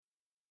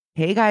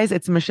Hey guys,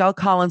 it's Michelle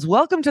Collins.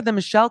 Welcome to the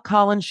Michelle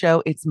Collins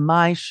Show. It's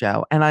my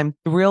show, and I'm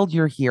thrilled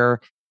you're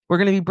here. We're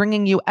going to be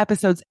bringing you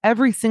episodes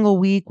every single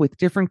week with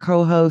different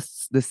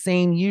co-hosts, the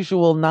same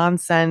usual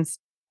nonsense,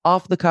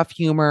 off-the-cuff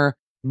humor,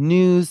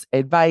 news,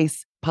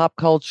 advice, pop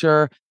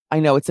culture. I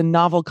know it's a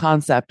novel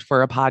concept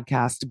for a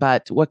podcast,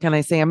 but what can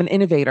I say? I'm an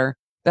innovator.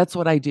 That's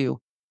what I do.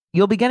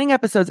 You'll be getting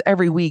episodes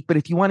every week, but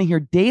if you want to hear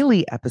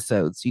daily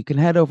episodes, you can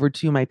head over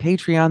to my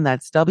Patreon.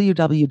 That's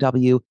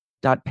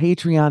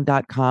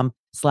www.patreon.com/Michcoll,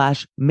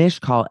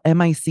 Michcoll.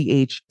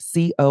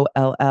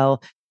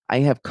 I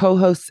have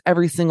co-hosts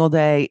every single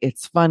day.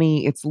 It's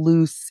funny, it's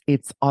loose,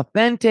 it's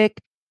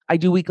authentic. I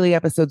do weekly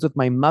episodes with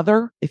my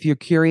mother. If you're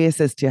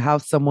curious as to how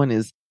someone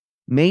is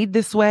made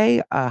this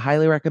way, I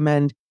highly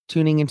recommend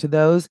tuning into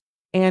those,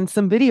 and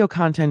some video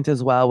content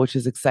as well, which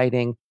is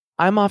exciting.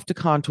 I'm off to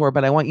Contour,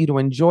 but I want you to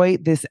enjoy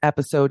this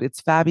episode.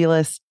 It's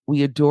fabulous.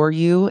 We adore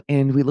you,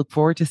 and we look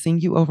forward to seeing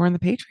you over on the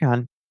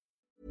Patreon.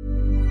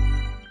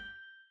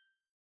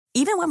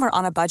 Even when we're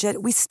on a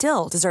budget, we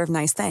still deserve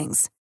nice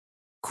things.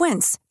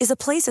 Quince is a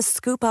place to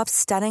scoop up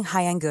stunning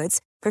high-end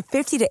goods for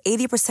 50 to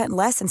 80%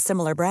 less than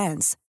similar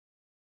brands.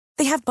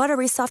 They have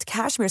buttery soft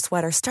cashmere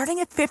sweaters starting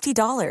at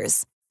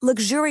 $50,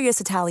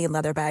 luxurious Italian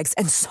leather bags,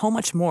 and so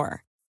much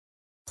more.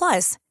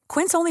 Plus,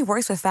 Quince only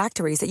works with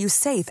factories that use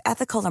safe,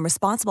 ethical, and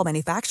responsible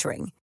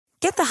manufacturing.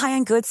 Get the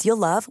high-end goods you'll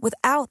love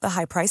without the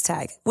high price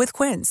tag with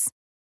Quince.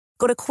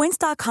 Go to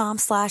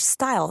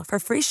quince.com/style for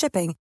free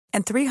shipping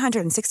and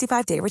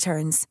 365-day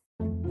returns.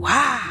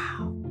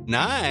 Wow.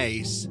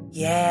 Nice.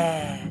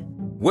 Yeah.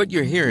 What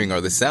you're hearing are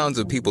the sounds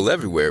of people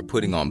everywhere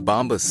putting on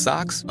Bombas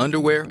socks,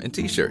 underwear, and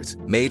T-shirts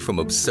made from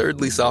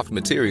absurdly soft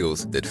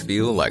materials that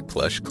feel like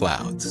plush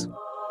clouds.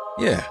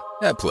 Yeah,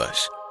 that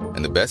plush.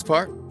 And the best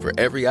part? For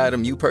every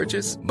item you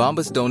purchase,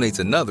 Bombas donates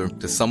another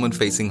to someone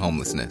facing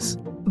homelessness.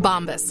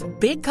 Bombas.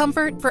 Big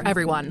comfort for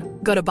everyone.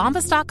 Go to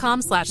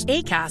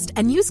bombas.com/ACAST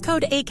and use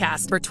code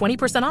ACAST for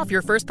 20% off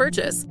your first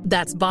purchase.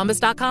 That's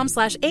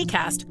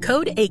bombas.com/ACAST.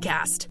 Code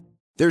ACAST.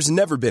 There's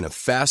never been a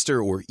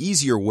faster or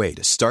easier way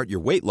to start your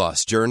weight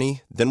loss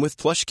journey than with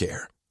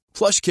PlushCare.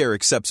 PlushCare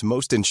accepts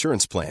most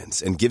insurance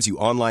plans and gives you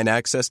online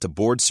access to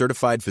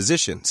board-certified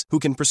physicians who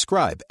can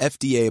prescribe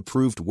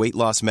FDA-approved weight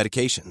loss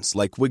medications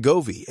like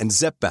Wegovy and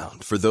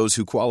Zepbound for those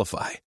who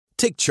qualify.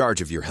 Take charge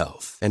of your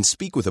health and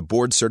speak with a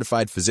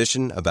board-certified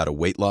physician about a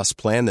weight loss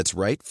plan that's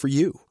right for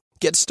you.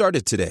 Get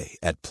started today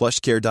at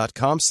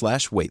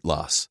plushcare.com/weight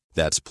loss.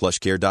 That's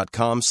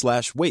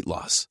plushcare.com/weight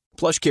loss.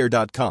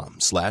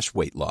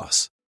 plushcare.com/weight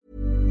loss.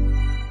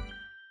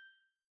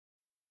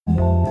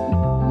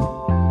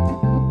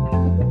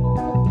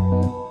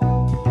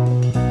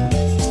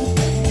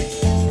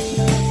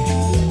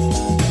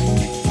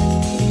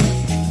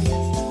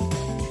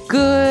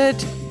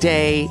 Good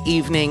day,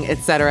 evening,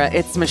 etc.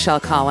 It's Michelle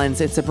Collins.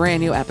 It's a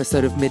brand new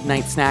episode of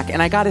Midnight Snack.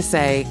 And I got to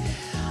say,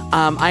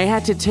 I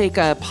had to take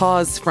a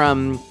pause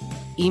from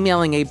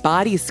emailing a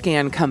body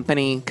scan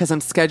company because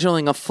I'm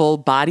scheduling a full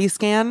body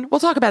scan. We'll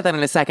talk about that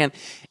in a second.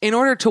 In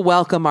order to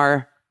welcome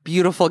our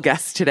beautiful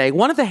guest today,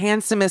 one of the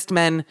handsomest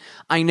men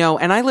I know.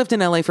 And I lived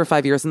in LA for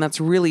 5 years, and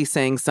that's really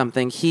saying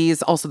something.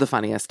 He's also the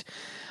funniest.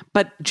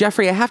 But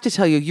Jeffrey, I have to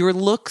tell you, your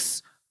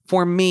looks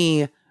for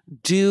me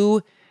do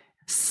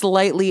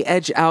slightly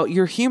edge out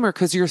your humor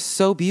because you're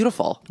so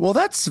beautiful. Well,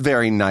 that's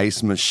very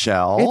nice,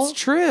 Michelle. It's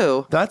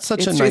true. That's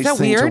such a nice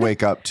thing to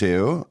wake up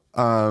to.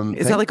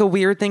 Is that like a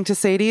weird thing to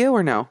say to you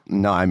or no?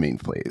 No, I mean,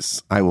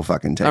 please. I will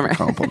fucking take a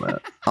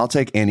compliment. I'll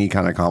take any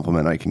kind of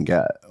compliment I can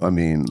get. I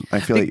mean, I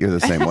feel like you're the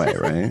same way,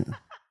 right?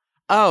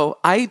 Oh,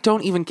 I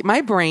don't even,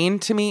 my brain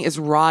to me is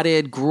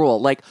rotted gruel.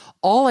 Like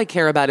all I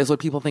care about is what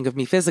people think of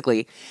me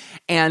physically.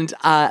 And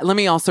let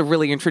me also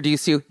really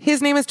introduce you.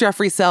 His name is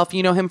Jeffrey Self.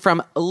 You know him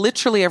from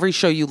literally every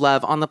show you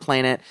love on the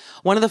planet.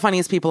 One of the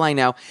funniest people I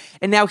know.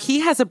 And now he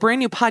has a brand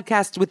new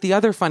podcast with the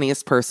other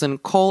funniest person,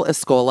 Cole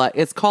Escola.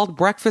 It's called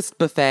Breakfast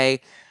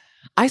Buffet.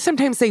 I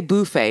sometimes say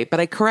buffet,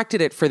 but I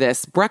corrected it for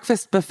this.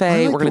 Breakfast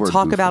Buffet. We're going to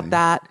talk about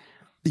that.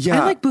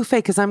 Yeah. I like buffet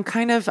because I'm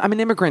an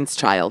immigrant's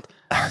child.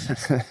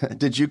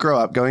 Did you grow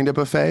up going to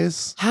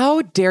buffets?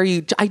 How dare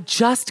you? I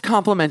just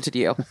complimented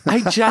you.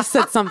 I just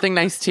said something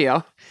nice to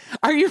you.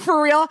 Are you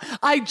for real?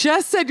 I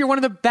just said you're one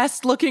of the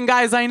best looking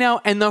guys I know.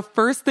 And the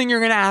first thing you're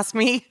going to ask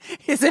me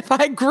is if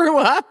I grew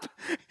up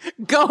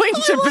going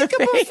to buffets. A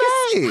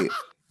buffet.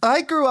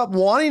 I grew up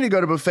wanting to go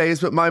to buffets,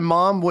 but my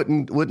mom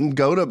wouldn't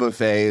go to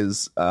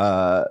buffets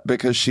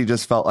because she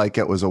just felt like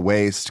it was a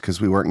waste because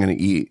we weren't going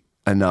to eat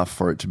enough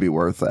for it to be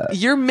worth it.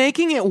 You're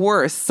making it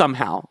worse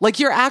somehow. Like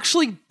you're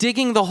actually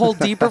digging the hole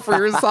deeper for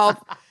yourself.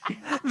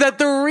 That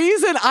the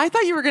reason I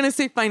thought you were going to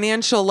say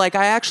financial, like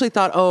I actually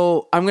thought,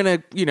 oh, I'm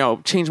going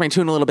to, change my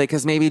tune a little bit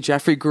because maybe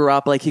Jeffrey grew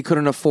up like he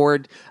couldn't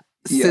afford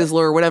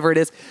Sizzler or whatever it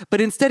is. But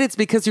instead it's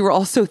because you were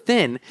all so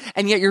thin.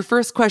 And yet your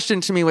first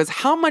question to me was,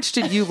 how much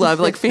did you love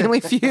like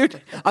Family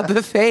Feud, a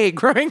buffet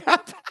growing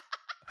up?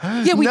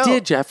 Yeah, we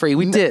did, Jeffrey.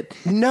 We did.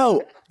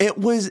 No. It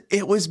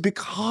was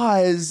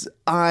because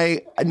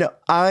I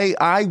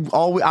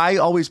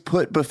always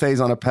put buffets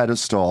on a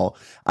pedestal.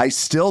 I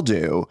still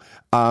do,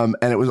 and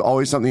it was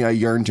always something I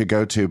yearned to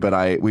go to,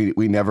 but we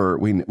never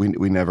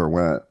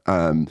went.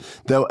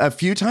 Though a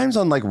few times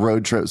on like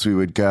road trips we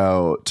would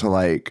go to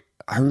like.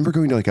 I remember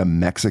going to like a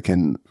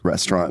Mexican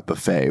restaurant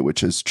buffet,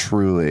 which is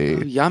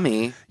truly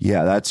yummy.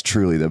 Yeah, that's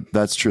truly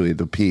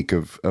the peak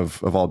of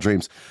all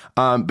dreams.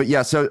 But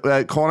yeah, so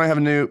Cole and I have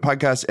a new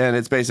podcast, and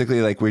it's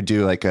basically like we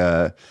do like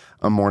a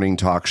morning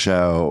talk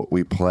show.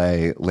 We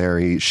play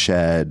Larry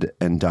Shed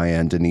and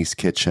Diane Denise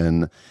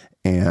Kitchen,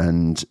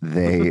 and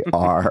they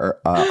are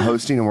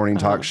hosting a morning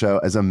talk show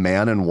as a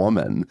man and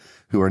woman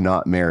who are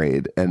not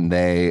married, and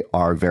they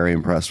are very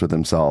impressed with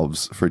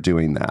themselves for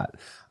doing that.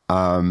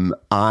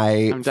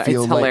 It's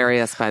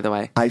hilarious, by the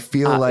way. I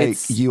feel like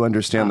you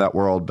understand that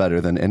world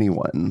better than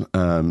anyone.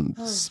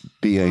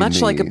 Being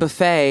much like a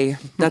buffet,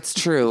 that's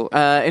true.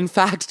 In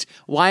fact,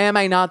 why am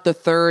I not the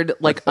third,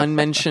 like,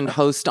 unmentioned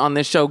host on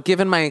this show?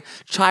 Given my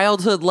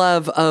childhood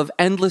love of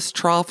endless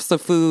troughs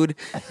of food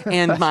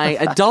and my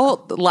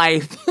adult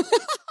life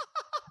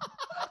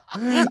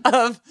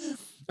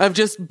of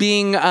just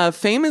being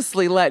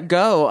famously let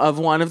go of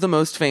one of the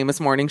most famous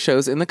morning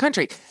shows in the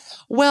country.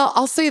 Well,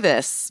 I'll say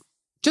this.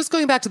 Just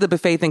going back to the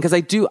buffet thing, because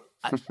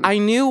I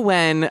knew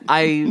when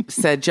I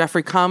said,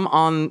 Jeffrey, come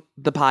on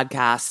the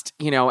podcast,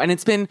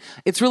 and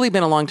it's really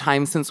been a long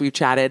time since we've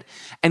chatted.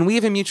 And we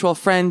have a mutual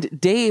friend,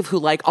 Dave, who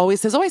like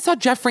always says, oh, I saw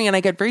Jeffrey and I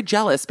get very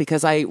jealous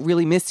because I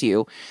really miss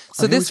you.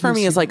 So this for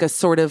me is like a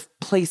sort of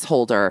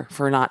placeholder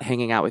for not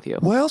hanging out with you.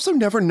 Well, I also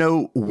never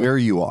know where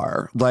you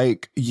are.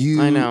 Like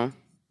I know.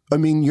 I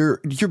mean, you're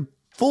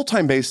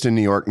full-time based in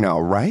New York now,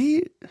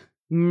 right?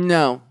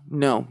 No.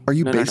 Are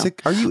you No.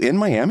 Are you in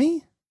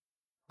Miami?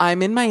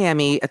 I'm in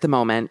Miami at the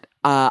moment.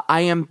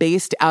 I am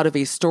based out of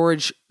a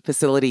storage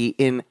facility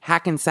in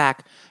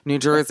Hackensack, New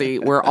Jersey,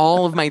 where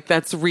all of my,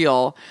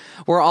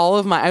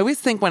 I always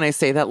think when I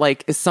say that,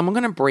 like, is someone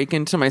going to break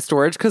into my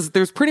storage? Because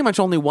there's pretty much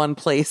only one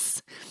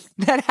place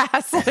that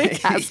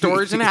has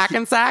storage in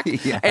Hackensack.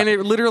 Yeah. And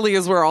it literally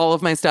is where all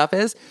of my stuff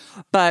is.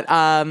 But,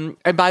 and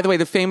by the way,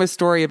 the famous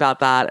story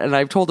about that, and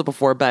I've told it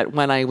before, but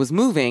when I was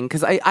moving,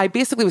 because I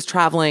basically was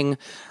traveling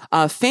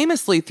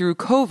famously through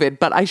COVID,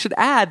 but I should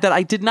add that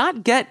I did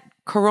not get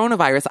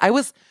coronavirus. I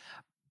was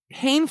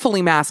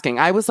painfully masking.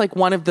 I was like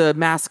one of the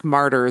mask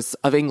martyrs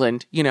of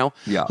England,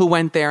 who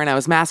went there, and I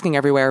was masking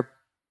everywhere.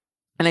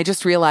 And I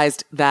just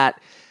realized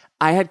that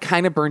I had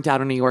kind of burnt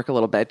out in New York a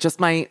little bit. Just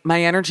my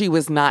energy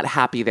was not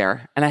happy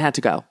there, and I had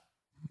to go.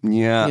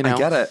 Yeah, I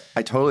get it.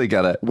 I totally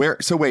get it.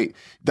 So wait,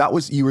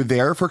 you were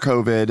there for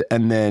COVID,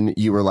 and then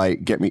you were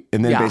like, get me,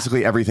 and then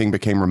basically everything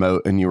became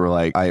remote, and you were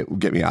like,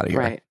 get me out of here.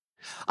 Right.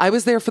 I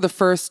was there for the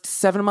first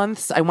 7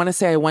 months. I want to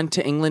say I went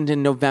to England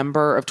in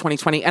November of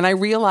 2020, and I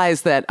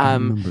realized that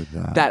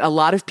that a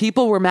lot of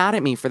people were mad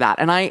at me for that,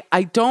 and I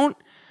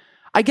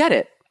get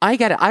it.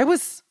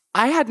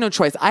 I had no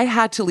choice. I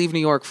had to leave New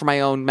York for my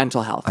own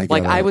mental health.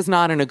 I was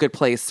not in a good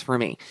place for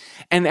me,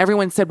 and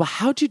everyone said, "Well,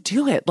 how'd you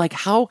do it? Like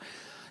how?"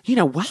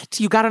 What?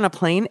 You got on a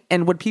plane?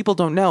 And what people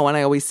don't know, and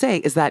I always say,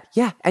 is that,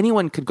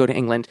 anyone could go to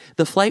England.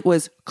 The flight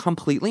was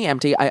completely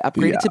empty. I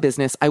upgraded to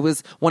business. I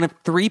was one of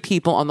 3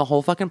 people on the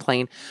whole fucking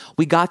plane.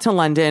 We got to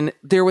London.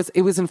 It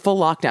was in full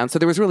lockdown, so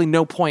there was really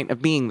no point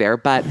of being there.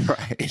 But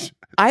right.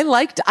 I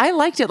liked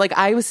it. Like,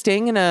 I was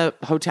staying in a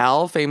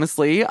hotel,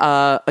 famously.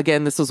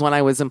 Again, this was when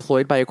I was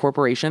employed by a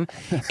corporation.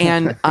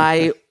 And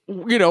I,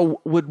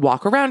 would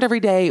walk around every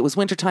day. It was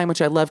wintertime,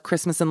 which I love,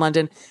 Christmas in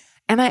London.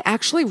 And I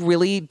actually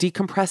really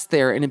decompressed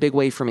there in a big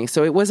way for me.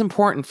 So it was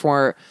important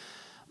for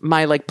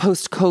my like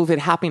post-COVID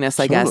happiness,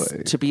 I guess,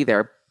 to be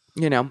there,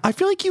 I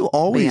feel like you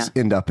always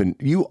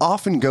you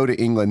often go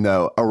to England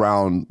though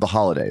around the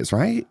holidays,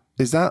 right?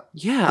 Is that,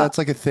 that's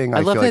like a thing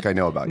I feel like I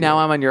know about you. Now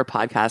I'm on your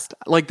podcast.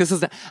 Like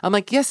I'm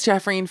like, yes,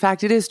 Jeffrey, in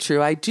fact, it is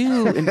true. I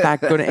do, in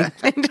fact, go to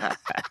England.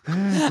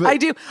 I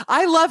do.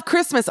 I love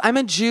Christmas. I'm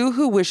a Jew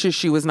who wishes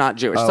she was not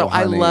Jewish. So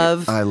honey,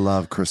 I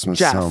love Christmas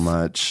so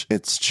much.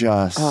 It's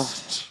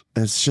just...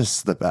 It's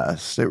just the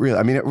best. It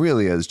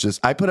really is. Just,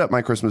 I put up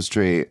my Christmas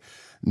tree,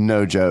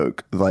 no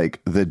joke,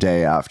 like the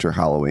day after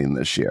Halloween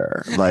this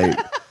year. Like,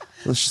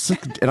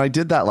 and I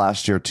did that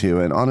last year too.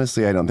 And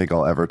honestly, I don't think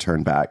I'll ever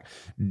turn back.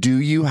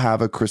 Do you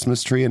have a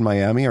Christmas tree in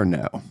Miami or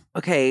no?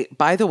 Okay.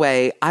 By the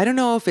way, I don't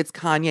know if it's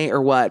Kanye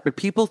or what, but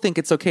people think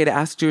it's okay to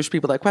ask Jewish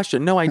people that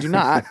question. No, I do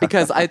not,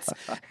 because it's...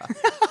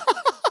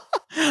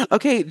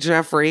 Okay,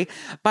 Jeffrey.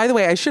 By the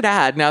way, I should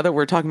add, now that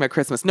we're talking about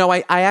Christmas, no,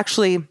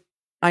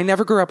 I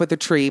never grew up with a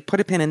tree. Put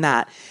a pin in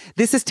that.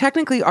 This is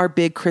technically our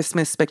big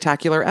Christmas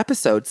spectacular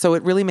episode, so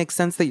it really makes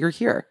sense that you're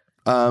here.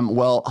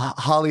 Well,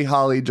 holly,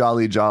 holly,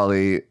 jolly,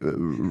 jolly,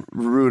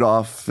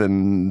 Rudolph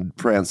and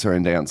Prancer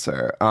and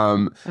Dancer.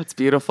 That's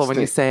beautiful when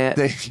you say it.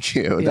 Thank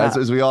you. Yeah. That's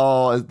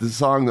the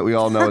song that we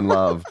all know and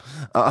love.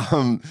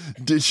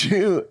 Did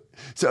you?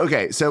 So,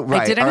 okay. So,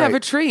 right. I didn't have a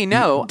tree.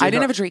 No, I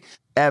didn't have a tree.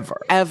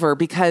 Ever.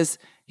 Because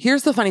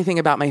Here's the funny thing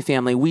about my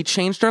family. We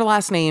changed our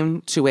last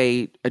name to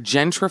a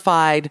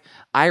gentrified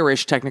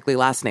Irish, technically,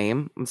 last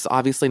name. It's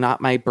obviously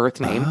not my birth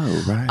name.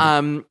 Oh, right.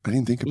 I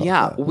didn't think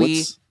about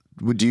that.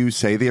 Would you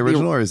say the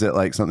original, or is it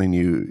like something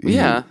you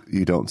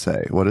don't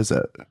say? What is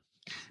it?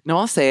 No,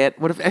 I'll say it.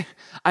 What if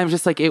I'm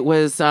just like, it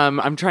was,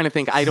 I'm trying to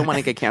think. I don't want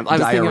to get canceled. I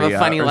was thinking of a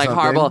funny, like something.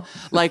 Horrible,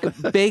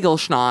 like bagel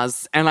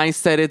schnoz. And I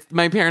said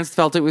my parents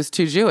felt it was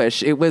too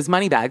Jewish. It was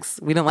Moneybags.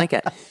 We didn't like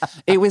it.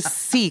 It was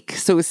Sikh.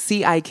 So it was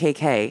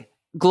Cikk.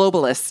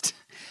 Globalist.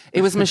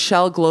 It was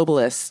Michelle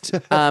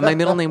Globalist. My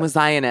middle name was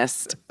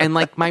Zionist. And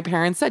like my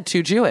parents said,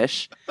 too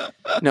Jewish.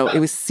 No, it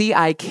was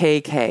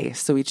Cikk.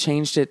 So we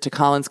changed it to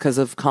Collins because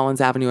of Collins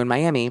Avenue in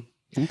Miami.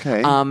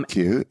 Okay,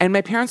 cute. And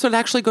my parents would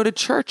actually go to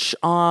church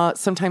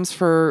sometimes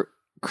for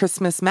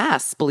Christmas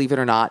Mass, believe it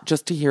or not,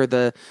 just to hear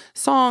the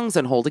songs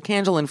and hold a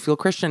candle and feel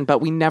Christian.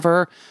 But we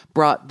never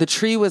brought, the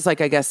tree was like,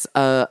 I guess,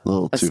 a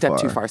step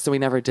too far. So we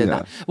never did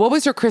that. What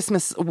was your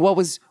Christmas, what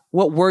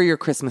were your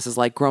Christmases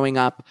like growing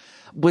up?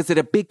 Was it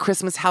a big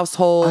Christmas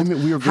household? I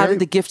mean, how did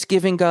the gift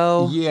giving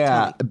go?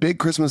 Yeah, a big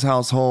Christmas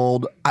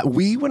household.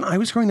 When I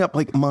was growing up,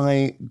 like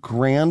my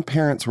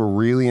grandparents were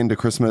really into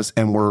Christmas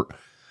and were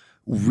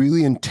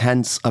really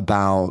intense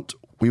about,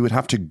 we would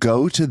have to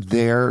go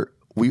to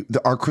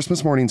our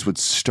Christmas mornings would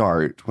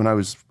start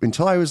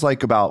until I was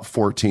like about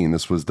 14.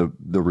 This was the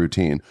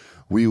routine.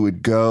 We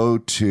would go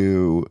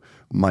to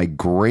my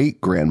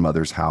great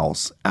grandmother's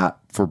house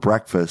for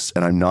breakfast,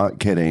 and I'm not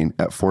kidding,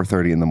 at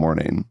 4:30 in the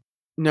morning.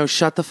 No,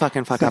 shut the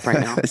fucking fuck up right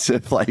now. As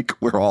if like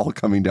we're all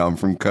coming down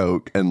from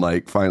Coke and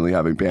like finally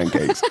having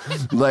pancakes.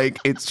 Like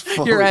it's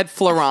fully... You're at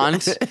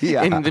Florent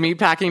in the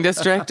meatpacking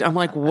district. I'm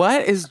like,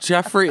 what is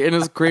Jeffrey and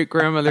his great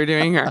grandmother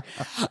doing here?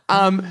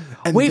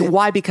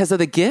 Why? Because of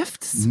the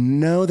gifts?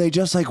 No, they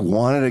just like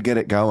wanted to get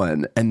it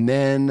going. And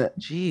then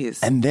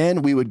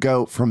we would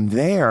go from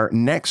there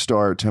next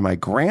door to my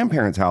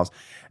grandparents' house.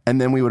 And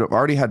then we would have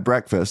already had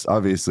breakfast,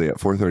 obviously, at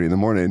 4:30 in the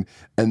morning.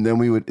 And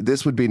then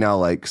this would be now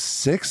like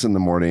 6 in the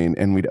morning,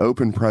 and we'd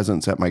open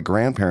presents at my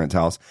grandparents'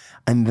 house.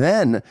 And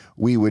then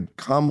we would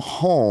come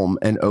home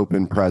and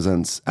open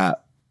presents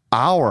at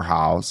our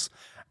house.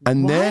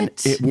 And then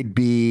it would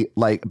be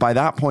like, by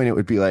that point, it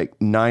would be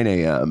like 9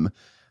 a.m.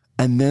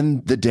 And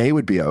then the day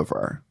would be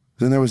over.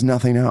 Then there was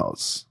nothing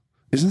else.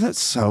 Isn't that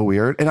so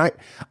weird? And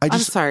I'm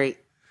sorry.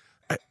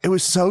 It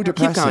was so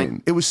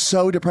depressing. It was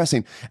so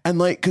depressing. And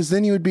like, cause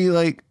then you would be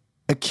like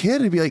a kid,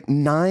 it'd be like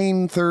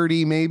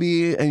 9:30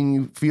 maybe. And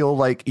you feel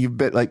like you've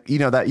been like, you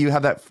know, that you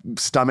have that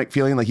stomach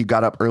feeling like you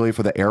got up early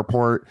for the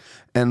airport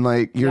and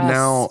like, you're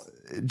now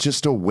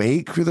just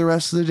awake for the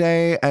rest of the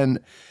day. And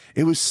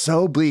it was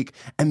so bleak.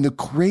 And the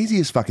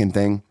craziest fucking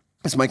thing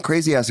is my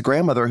crazy ass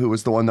grandmother, who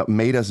was the one that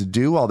made us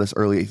do all this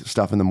early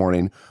stuff in the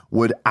morning,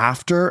 would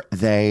after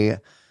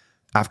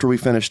we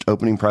finished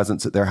opening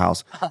presents at their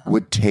house,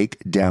 would take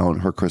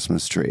down her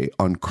Christmas tree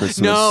on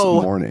Christmas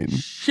morning.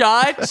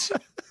 Shut.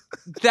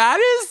 That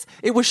is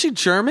it. Was she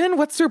German?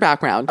 What's her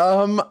background?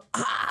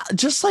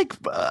 Just like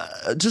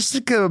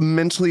a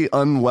mentally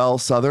unwell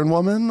Southern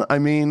woman. I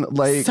mean,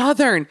 like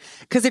Southern,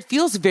 because it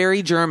feels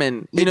very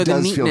German. You know,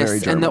 the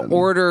neatness and the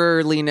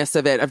orderliness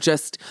of it. Of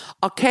just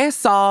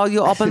so you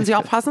open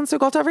your presents, you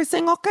got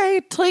everything.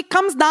 Okay, tree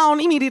comes down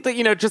immediately.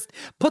 You know, just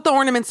put the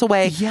ornaments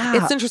away. Yeah,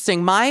 it's interesting.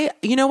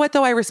 You know what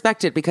though? I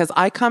respect it because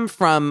I come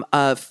from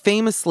a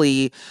famous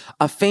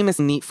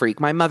neat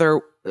freak. My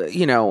mother,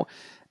 you know.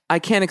 I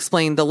can't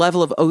explain the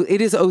level of,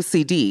 it is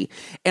OCD.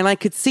 And I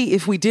could see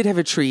if we did have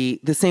a tree,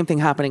 the same thing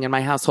happening in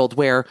my household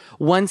where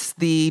once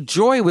the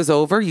joy was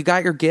over, you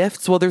got your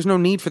gifts. Well, there's no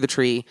need for the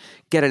tree.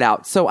 Get it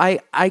out. So I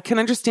can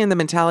understand the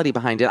mentality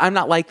behind it. I'm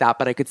not like that,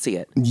 but I could see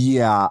it.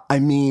 Yeah. I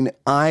mean,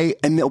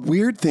 and the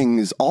weird thing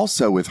is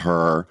also with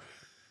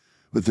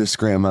this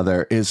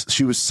grandmother is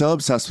she was so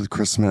obsessed with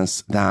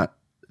Christmas that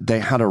they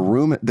had a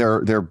room,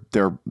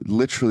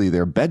 literally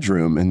their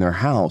bedroom in their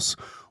house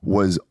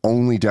was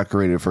only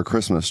decorated for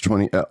Christmas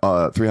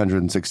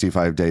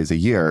 365 days a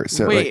year.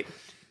 So wait.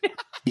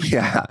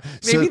 Yeah.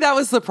 Maybe that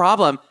was the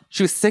problem.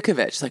 She was sick of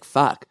it. She's like,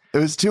 fuck. It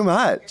was too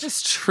much.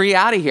 Just tree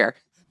out of here.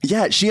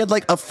 Yeah. She had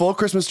like a full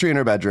Christmas tree in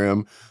her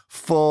bedroom,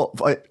 full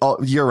all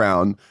year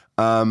round.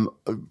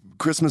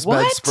 Christmas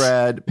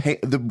bedspread.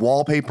 The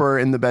wallpaper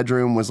in the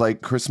bedroom was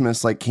like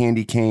Christmas, like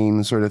candy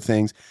cane sort of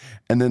things.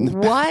 And then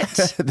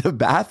the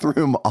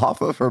bathroom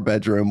off of her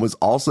bedroom was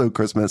also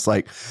Christmas.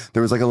 Like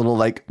there was like a little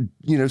like,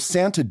 you know,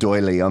 Santa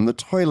doily on the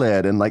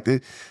toilet, and like the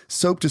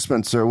soap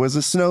dispenser was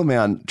a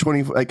snowman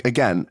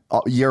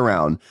year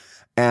round.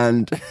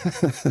 And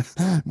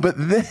but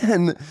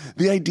then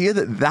the idea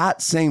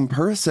that same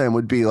person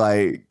would be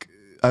like,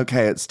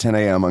 okay, it's 10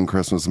 a.m. on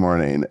Christmas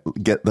morning.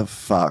 Get the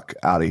fuck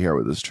out of here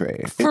with this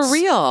tree. For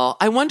real.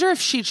 I wonder if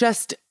she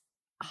just,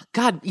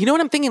 God, you know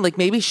what I'm thinking? Like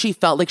maybe she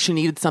felt like she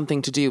needed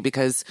something to do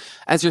because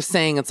as you're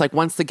saying, it's like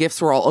once the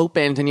gifts were all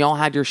opened and you all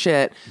had your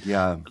shit.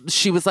 Yeah.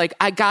 She was like,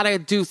 I gotta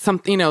do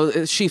something, you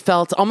know, she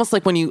felt almost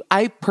like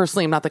I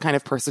personally am not the kind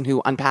of person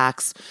who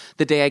unpacks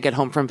the day I get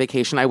home from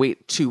vacation. I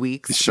wait 2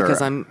 weeks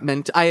because I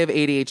have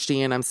ADHD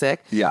and I'm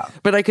sick. Yeah.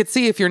 But I could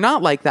see if you're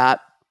not like that,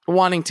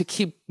 wanting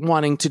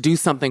to do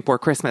something for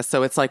Christmas.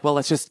 So it's like, well,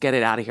 let's just get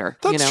it out of here.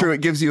 That's true.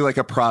 It gives you like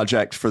a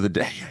project for the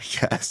day,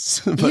 I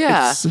guess. But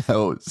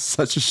it's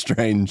such a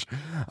strange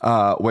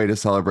way to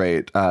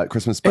celebrate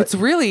Christmas. But it's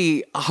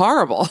really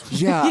horrible.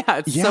 Yeah.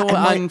 It's so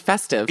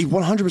unfestive.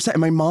 100%. And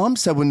my mom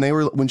said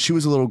when she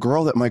was a little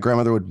girl that my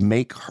grandmother would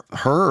make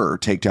her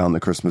take down the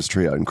Christmas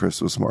tree on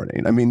Christmas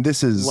morning. I mean,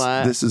 this is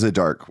a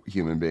dark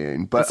human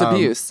being. But it's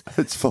abuse.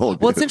 It's full of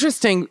abuse. Well, it's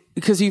interesting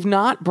because you've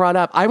not brought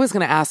up, I was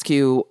going to ask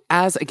you,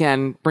 as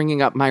again,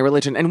 bringing up my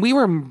religion, and we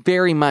were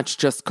very much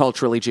just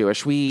culturally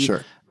Jewish. We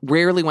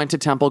rarely went to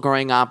temple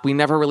growing up. We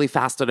never really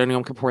fasted on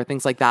Yom Kippur,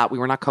 things like that. We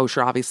were not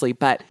kosher, obviously.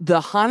 But the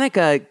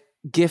Hanukkah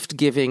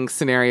gift-giving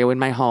scenario in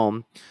my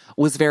home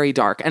was very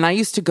dark. And I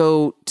used to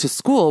go to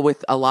school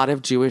with a lot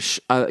of Jewish,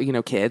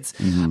 kids,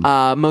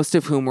 most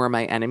of whom were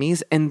my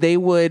enemies. And they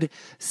would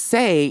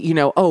say,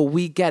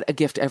 we get a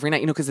gift every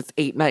night, because it's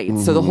 8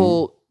 nights. So the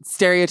whole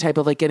stereotype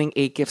of like getting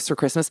 8 gifts for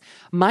Christmas.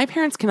 My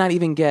parents cannot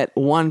even get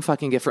one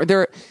fucking gift.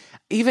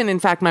 Even, in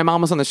fact, my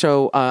mom was on the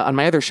show, on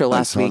my other show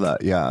last week.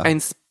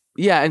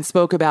 And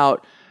spoke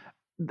about,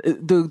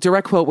 the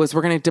direct quote was,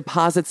 we're going to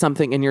deposit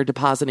something in your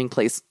depositing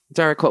place.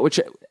 Direct quote, which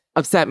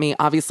upset me,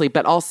 obviously,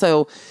 but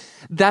also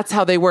that's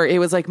how they were. It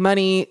was like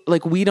money,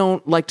 like we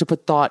don't like to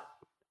put thought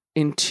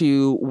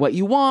into what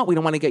you want. We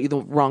don't want to get you the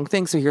wrong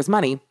thing. So here's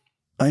money.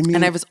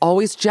 And I was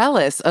always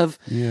jealous of,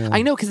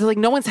 I know, because like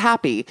no one's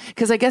happy.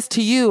 Because I guess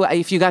to you,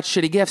 if you got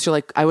shitty gifts, you're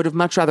like, I would have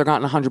much rather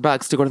gotten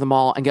 $100 to go to the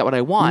mall and get what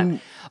I want.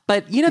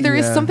 But, there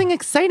is something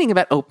exciting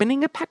about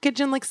opening a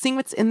package and like seeing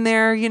what's in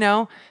there,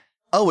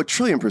 Oh,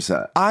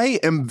 1,000,000,000%. I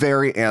am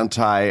very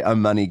anti a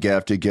money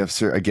gift, a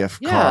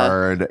gift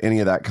card, any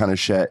of that kind of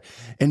shit.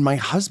 And my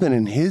husband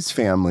and his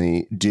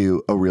family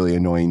do a really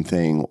annoying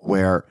thing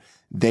where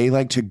they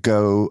like to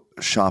go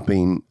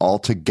shopping all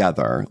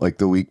together, like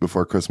the week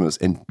before Christmas,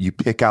 and you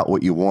pick out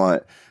what you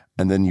want,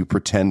 and then you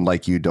pretend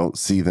like you don't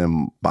see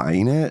them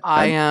buying it.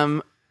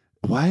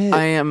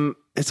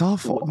 It's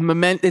awful.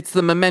 It's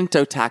the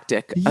memento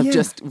tactic of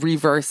just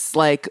reverse,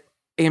 like,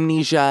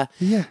 amnesia.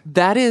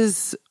 That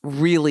is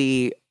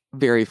really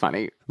very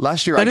funny.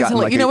 Last year I got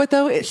like,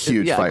 a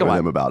huge fight with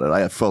him about it. I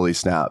had fully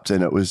snapped,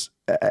 and it was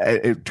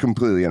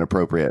completely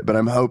inappropriate. But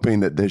I'm hoping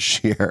that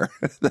this year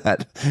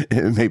that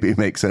it maybe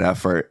makes an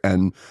effort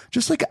and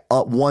just like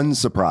one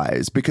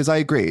surprise, because I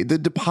agree, the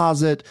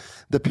deposit,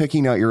 the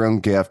picking out your own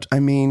gift. I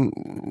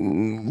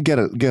mean, get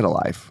a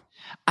life.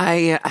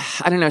 I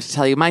don't know what to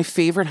tell you. My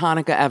favorite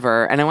Hanukkah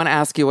ever, and I want to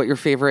ask you what your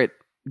favorite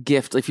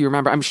gift, if you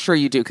remember. I'm sure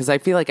you do, because I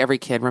feel like every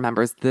kid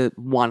remembers the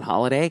one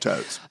holiday.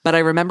 Totes. But I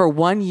remember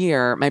one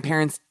year my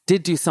parents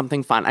did do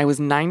something fun. I was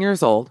 9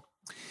 years old,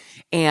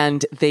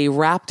 and they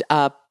wrapped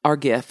up our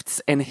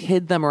gifts and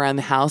hid them around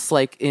the house.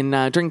 Like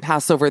during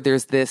Passover,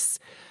 there's this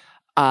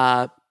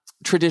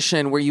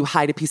tradition where you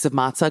hide a piece of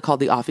matzah called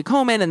the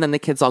afikomen, and then the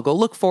kids all go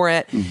look for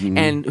it,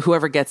 and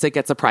whoever gets it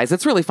gets a prize.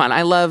 It's really fun.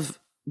 I love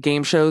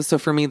game shows, so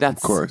for me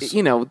that's, of course,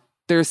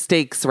 there's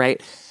stakes,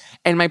 right?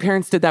 And my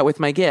parents did that with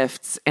my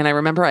gifts. And I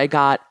remember I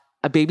got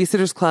a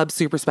Babysitter's Club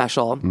Super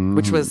Special,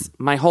 which was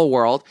my whole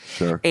world.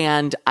 Sure.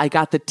 And I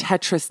got the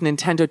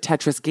Nintendo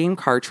Tetris game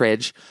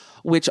cartridge,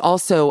 which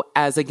also,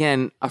 as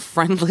again, a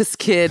friendless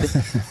kid,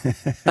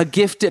 a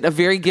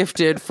very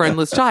gifted,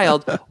 friendless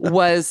child,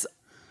 was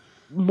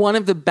one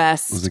of the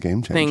best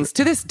things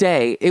to this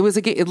day. It was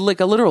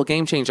like a literal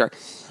game changer.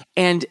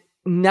 And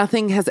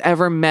nothing has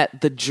ever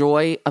met the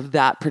joy of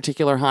that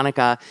particular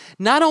Hanukkah.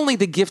 Not only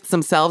the gifts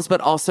themselves,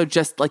 but also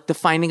just like the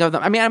finding of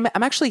them. I mean,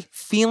 I'm actually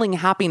feeling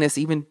happiness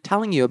even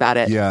telling you about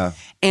it. Yeah.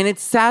 And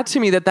it's sad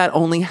to me that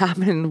only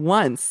happened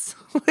once.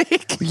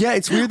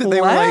 It's weird that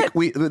they were like,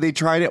 they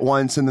tried it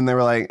once and then they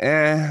were like,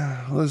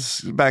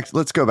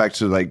 let's go back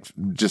to like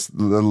just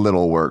the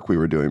little work we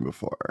were doing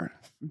before.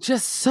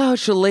 Just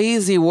such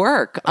lazy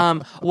work.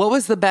 What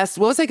was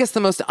I guess the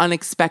most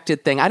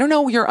unexpected thing? I don't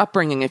know your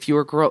upbringing, if you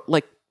were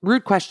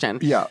rude question.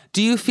 Yeah.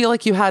 Do you feel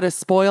like you had a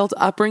spoiled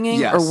upbringing?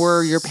 Yes. Or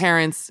were your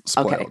parents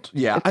spoiled? Okay.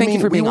 Yeah. Thank you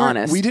for being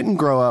honest. I didn't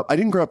grow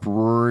up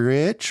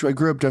rich. I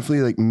grew up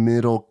definitely like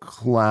middle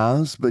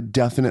class, but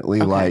definitely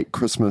like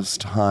Christmas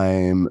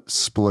time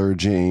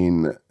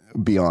splurging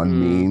beyond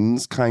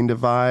means kind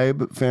of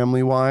vibe,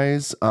 family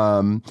wise.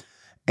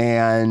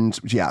 And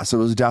yeah, so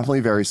it was definitely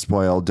very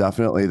spoiled.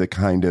 Definitely the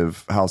kind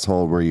of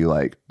household where you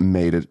like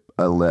made it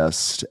a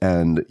list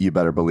and you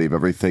better believe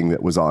everything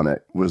that was on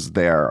it was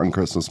there on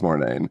Christmas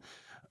morning.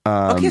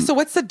 Okay, so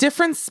what's the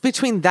difference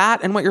between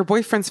that and what your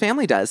boyfriend's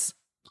family does?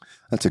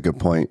 That's a good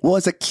point. Well,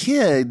 as a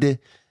kid,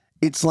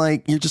 it's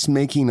like you're just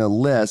making a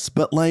list.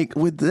 But like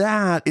with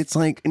that, it's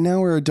like now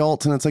we're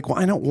adults and it's like, well,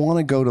 I don't want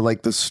to go to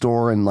like the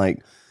store and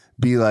like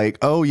be like,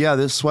 oh yeah,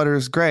 this sweater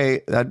is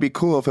great. That'd be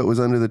cool if it was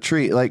under the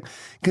tree. Like,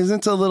 because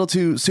it's a little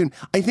too soon.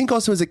 I think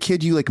also as a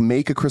kid, you like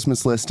make a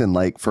Christmas list in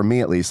like, for me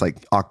at least,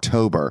 like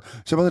October.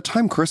 So by the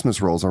time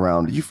Christmas rolls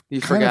around, you've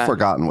kind of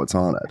forgotten what's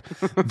on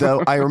it.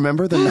 Though I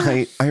remember the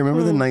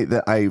night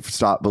that I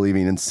stopped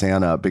believing in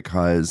Santa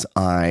because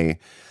I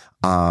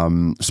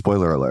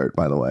Spoiler alert,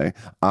 by the way.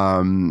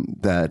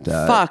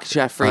 Fuck,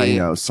 Jeffrey. I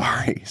know.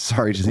 Sorry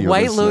to the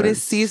White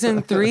Lotus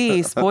season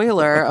 3.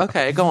 Spoiler.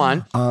 Okay, go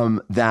on.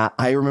 That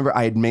I remember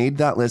I had made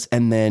that list,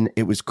 and then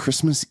it was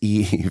Christmas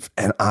Eve,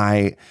 and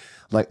I,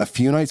 like, a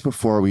few nights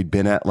before, we'd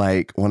been at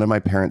like one of my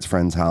parents'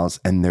 friends' house,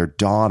 and their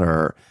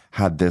daughter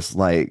had this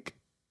like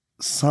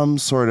some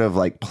sort of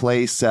like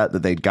play set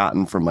that they'd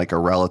gotten from like a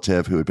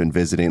relative who had been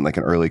visiting, like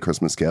an early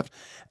Christmas gift.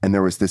 And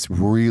there was this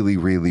really,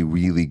 really,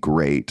 really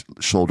great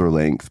shoulder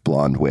length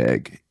blonde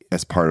wig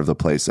as part of the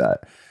play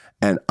set.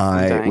 And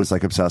I was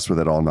like obsessed with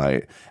it all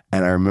night.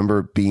 And I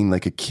remember being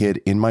like a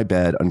kid in my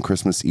bed on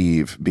Christmas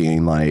Eve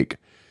being like,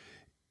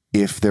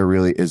 if there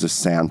really is a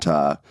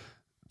Santa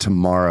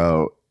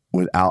tomorrow,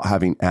 without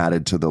having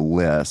added to the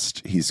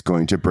list, he's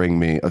going to bring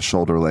me a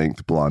shoulder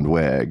length blonde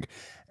wig.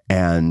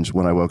 And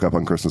when I woke up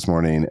on Christmas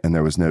morning and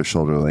there was no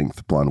shoulder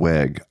length blonde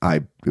wig,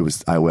 I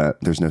went,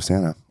 there's no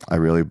Santa. I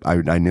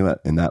knew it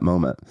in that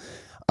moment.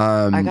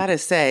 I gotta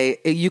say,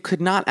 you could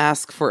not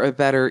ask for a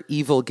better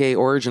evil gay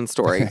origin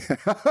story.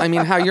 I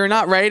mean, how you're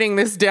not writing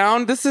this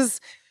down. This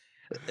is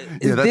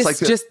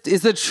just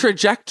is a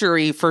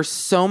trajectory for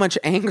so much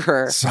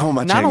anger. So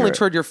much not anger. only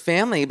toward your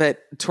family, but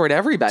toward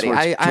everybody.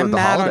 I'm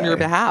mad holiday. On your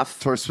behalf.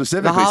 Toward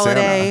specifically the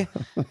holiday.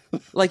 Santa.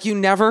 Like, you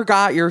never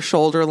got your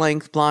shoulder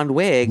length blonde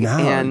wig, no.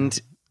 and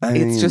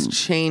it's just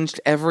changed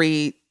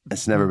every.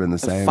 It's never been the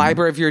same.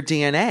 Fiber of your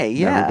DNA.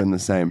 Yeah, never been the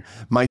same.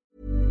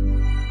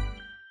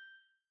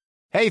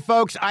 Hey,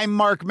 folks, I'm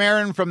Mark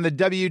Maron from the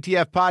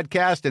WTF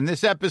Podcast, and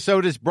this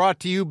episode is brought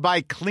to you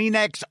by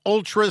Kleenex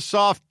Ultra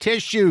Soft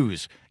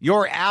Tissues,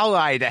 your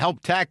ally to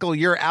help tackle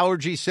your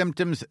allergy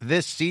symptoms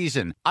this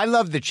season. I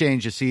love the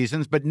change of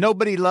seasons, but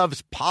nobody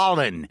loves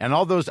pollen and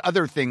all those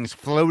other things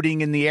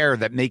floating in the air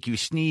that make you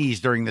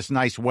sneeze during this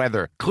nice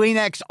weather.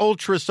 Kleenex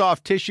Ultra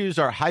Soft Tissues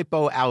are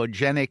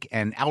hypoallergenic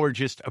and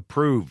allergist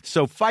approved,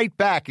 so fight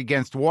back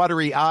against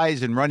watery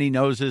eyes and runny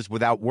noses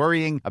without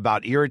worrying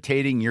about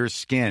irritating your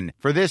skin.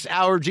 For this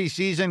allergy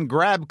season,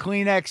 grab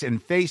Kleenex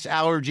and face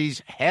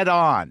allergies head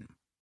on.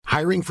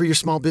 Hiring for your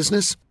small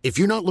business? If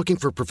you're not looking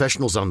for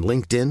professionals on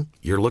LinkedIn,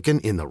 you're looking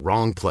in the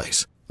wrong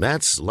place.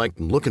 That's like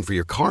looking for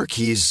your car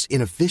keys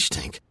in a fish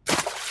tank.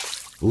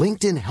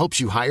 LinkedIn helps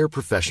you hire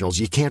professionals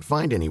you can't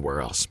find anywhere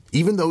else,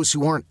 even those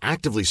who aren't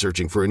actively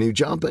searching for a new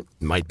job but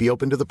might be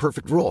open to the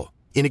perfect role.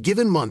 In a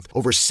given month,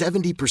 over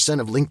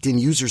 70% of LinkedIn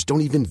users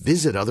don't even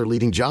visit other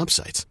leading job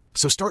sites.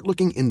 So start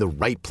looking in the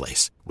right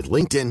place. With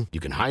LinkedIn, you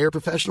can hire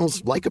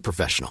professionals like a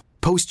professional.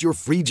 Post your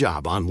free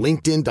job on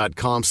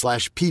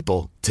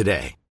linkedin.com/people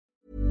today.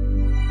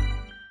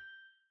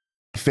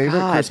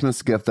 Favorite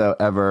Christmas gift, though,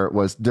 ever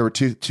was, there were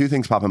two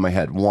things pop in my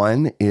head.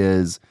 One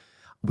is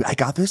I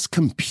got this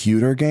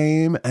computer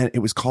game, and it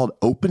was called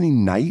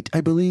Opening Night,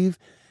 I believe.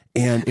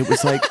 And it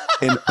was like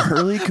an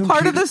early computer.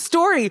 Part of the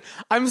story.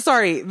 I'm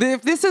sorry.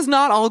 If this is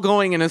not all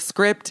going in a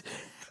script,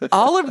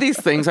 all of these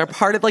things are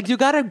part of, like, you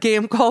got a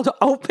game called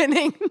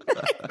Opening.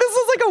 This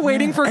is like a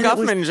Waiting for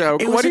Guffman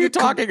joke. What are you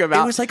talking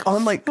about? It was like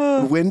on like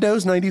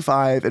Windows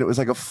 95, and it was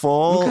like a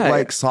full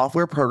like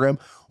software program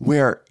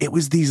where it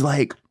was these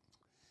like,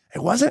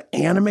 it wasn't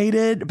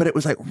animated, but it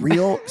was like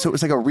real. So it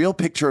was like a real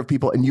picture of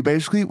people, and you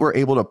basically were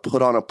able to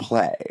put on a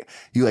play.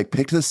 You like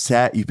picked the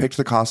set, you picked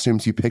the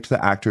costumes, you picked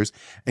the actors,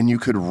 and you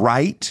could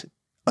write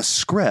a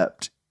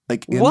script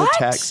like in the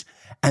text,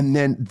 and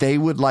then they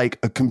would, like,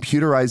 a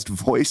computerized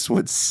voice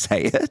would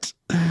say it.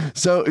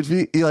 So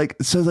it'd be like,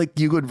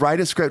 you would write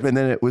a script, and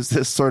then it was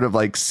this sort of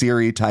like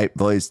Siri type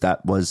voice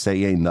that was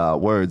saying the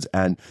words,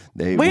 and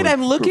they wait.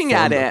 I'm looking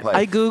at it.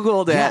 I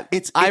googled it. Yeah,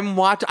 it's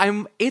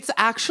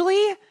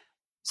actually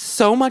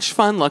so much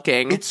fun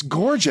looking. It's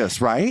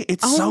gorgeous, right?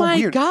 It's so my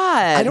weird.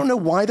 God. I don't know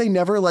why they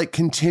never like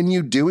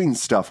continue doing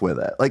stuff with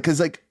it. Like, cause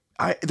like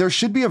there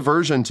should be a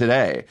version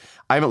today.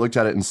 I haven't looked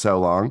at it in so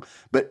long,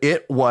 but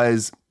it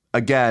was,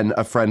 again,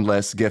 a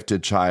friendless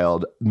gifted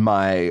child,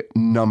 my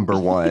number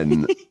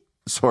one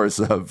source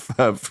of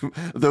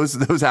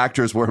those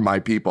actors were my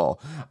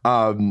people.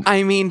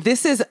 I mean,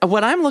 this is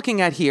what I'm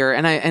looking at here,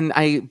 and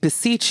I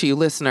beseech you,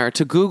 listener,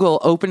 to Google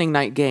Opening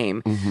Night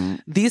Game. Mm-hmm.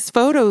 These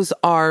photos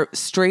are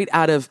straight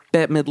out of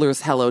Bette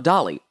Midler's Hello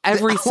Dolly.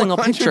 Every single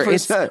 100%.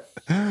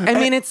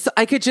 picture.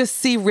 I could just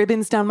see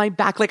ribbons down my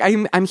back. Like,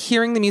 I'm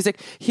hearing the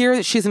music.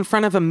 Here she's in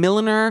front of a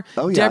milliner,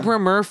 Deborah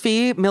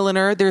Murphy,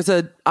 milliner. There's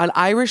an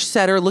Irish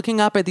setter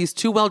looking up at these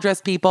two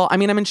well-dressed people. I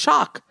mean, I'm in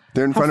shock.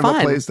 They're in front of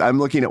a place. I'm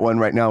looking at one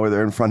right now where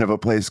they're in front of a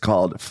place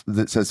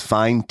that says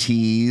Fine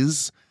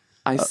Teas.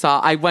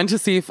 I went to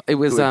see if it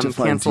was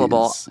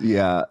cancelable.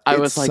 Yeah. I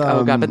was like,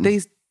 oh God, but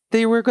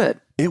they were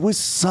good. It was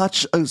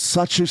such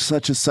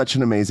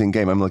an amazing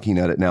game. I'm looking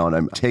at it now and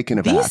I'm taken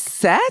aback. These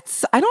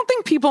sets, I don't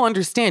think people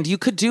understand. You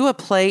could do a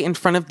play in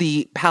front of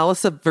the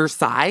Palace of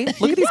Versailles.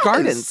 Look at these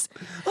gardens.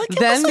 Like,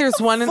 then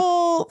there's one.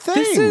 Full thing.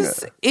 This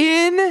is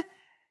in.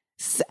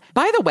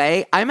 By the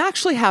way, I'm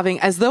actually having,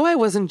 as though I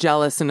wasn't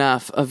jealous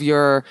enough of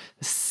your,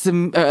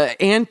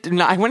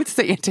 I wanted to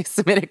say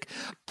anti-Semitic.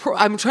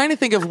 I'm trying to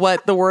think of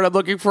what the word I'm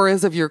looking for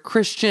is, of your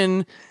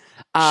Christian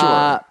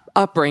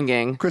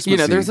upbringing.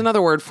 Christmassy. There's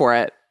another word for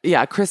it.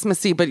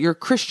 Christmassy, but your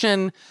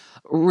Christian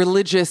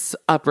religious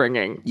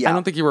upbringing. Yeah. I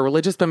don't think you were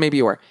religious, but maybe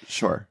you were.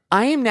 Sure.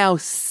 I am now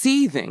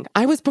seething.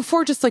 I was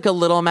before just like a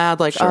little mad,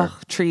 like, Sure. oh,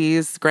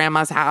 trees,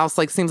 grandma's house,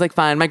 like seems like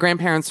fun. My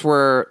grandparents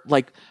were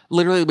like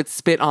literally would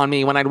spit on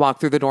me when I'd walk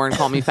through the door and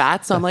call me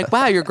fat. So I'm like,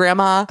 wow, your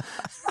grandma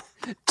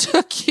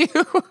took you.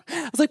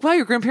 I was like, wow,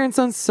 your grandparents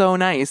sound so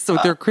nice. So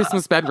with their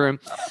Christmas bedroom,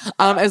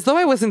 as though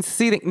I wasn't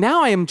seething.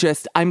 Now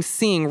I'm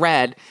seeing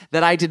red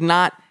that I did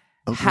not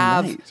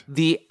have night.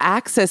 the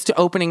access to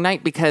opening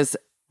night because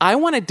I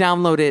want to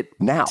download it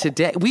now.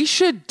 Today. We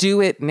should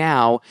do it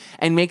now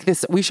and make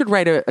this. We should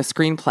write a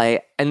screenplay,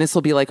 and this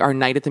will be like our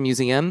night at the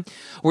museum,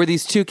 where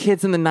these two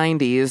kids in the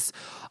 90s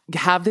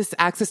have this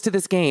access to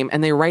this game,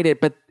 and they write it,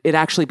 but it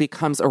actually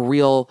becomes a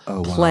real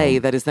play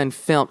that is then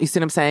filmed. You see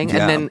what I'm saying?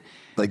 Yeah. And then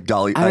like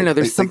Dolly, I don't know.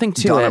 There's something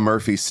to Donna it.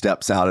 Murphy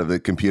steps out of the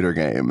computer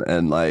game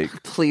and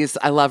like, Please,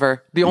 I love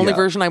her. The only Yeah.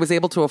 version I was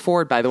able to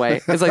afford, by the way,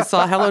 is I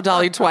saw Hello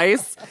Dolly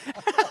twice.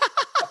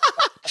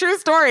 True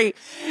story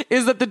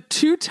is that the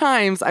 2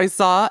 times I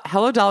saw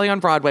Hello Dolly on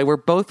Broadway were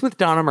both with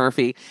Donna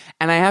Murphy.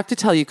 And I have to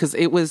tell you, because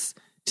it was,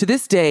 to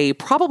this day,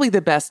 probably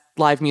the best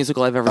live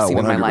musical I've ever seen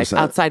in my life 100%.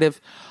 outside of,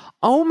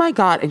 oh my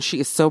God. And she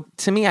is so,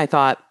 to me, I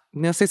thought,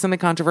 I'm going to say something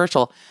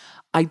controversial.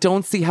 I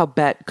don't see how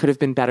Bet could have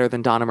been better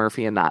than Donna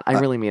Murphy in that. I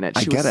really mean it.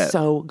 She get was it.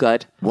 so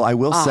good. well, I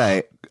will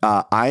say,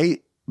 I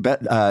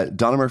bet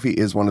Donna Murphy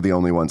is one of the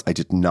only ones I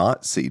did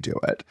not see do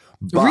it.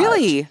 But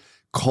Really?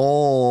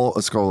 Cole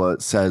Escola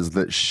says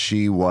that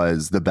she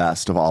was the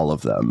best of all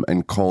of them,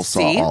 and Cole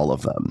See? saw all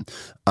of them.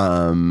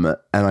 And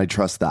I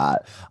trust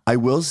that. I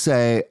will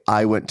say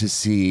I went to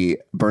see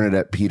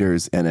Bernadette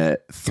Peters in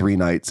it 3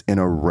 nights in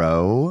a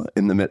row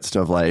in the midst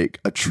of like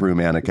a true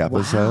manic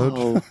episode.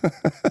 Wow.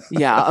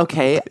 Yeah.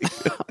 Okay.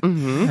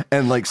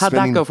 And like How'd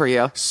that go for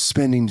you?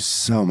 Spending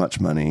so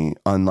much money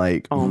on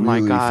like Oh my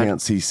really God.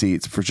 fancy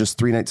seats for just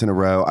 3 nights in a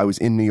row. I was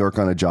in New York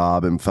on a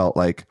job and felt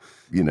like,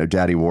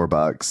 Daddy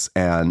Warbucks,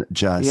 and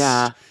just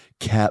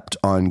kept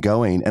on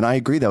going. And I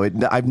agree though.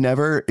 I've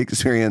never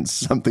experienced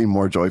something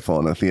more joyful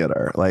in a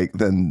theater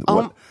than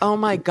what. Oh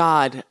my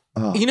God.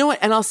 You know what?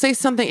 And I'll say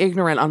something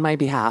ignorant on my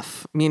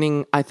behalf,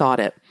 meaning I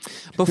thought it.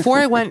 Before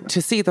I went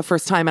to see it the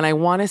first time, and I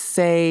want to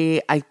say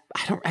I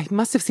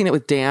must have seen it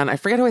with Dan. I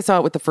forget who I saw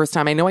it with the first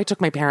time. I know I took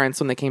my parents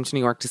when they came to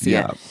New York to see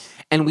it.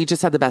 And we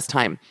just had the best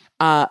time.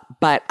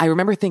 But I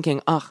remember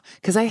thinking,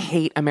 because I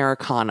hate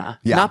Americana.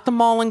 Yeah. Not the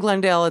mall in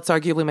Glendale. It's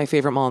arguably my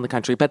favorite mall in the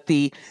country. But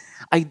the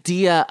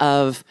idea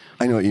of,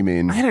 I know what you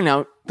mean. I don't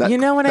know. You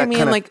know what I mean?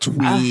 Kinda Like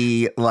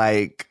twee,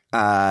 bustle,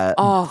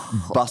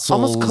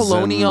 almost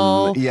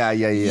colonial.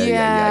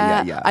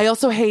 Yeah. I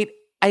also hate,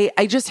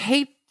 I just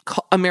hate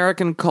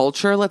American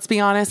culture, let's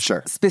be honest.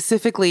 Sure.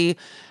 Specifically,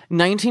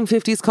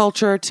 1950s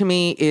culture to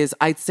me is,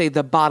 I'd say,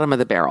 the bottom of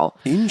the barrel.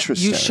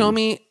 Interesting. You show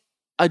me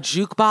a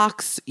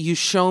jukebox, you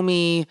show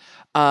me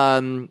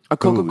a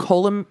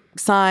Coca-Cola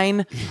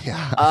sign,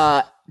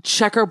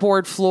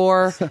 checkerboard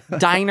floor,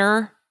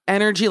 diner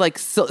energy, like,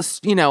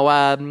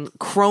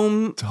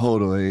 chrome,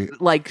 Totally.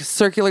 like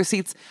circular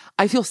seats.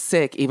 I feel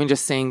sick even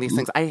just saying these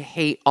things. I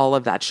hate all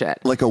of that shit.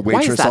 Like a Why is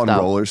waitress that, on though?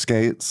 roller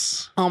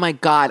skates. Oh my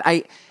God.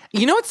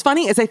 You know what's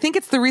funny is I think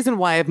it's the reason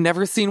why I've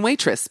never seen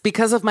Waitress,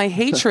 because of my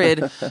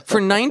hatred for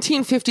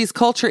 1950s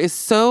culture is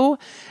so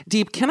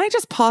deep. Can I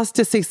just pause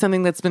to say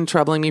something that's been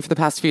troubling me for the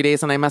past few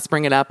days, and I must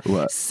bring it up?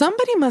 What?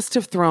 Somebody must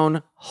have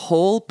thrown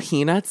whole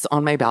peanuts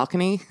on my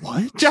balcony.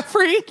 What?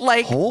 Jeffrey?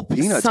 Like Whole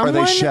peanuts. Are someone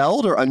they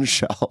shelled or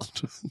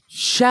unshelled?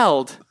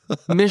 shelled,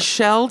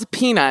 misshelled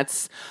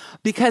peanuts.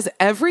 Because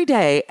every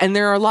day, and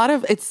there are a lot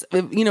of, it's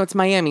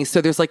Miami,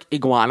 so there's like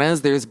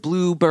iguanas, there's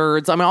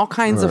bluebirds, I mean, all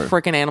kinds of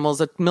freaking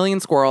animals, 1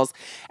 million squirrels.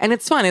 And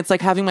it's fun. It's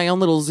like having my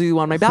own little zoo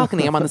on my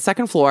balcony. I'm on the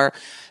second floor.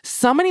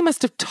 Somebody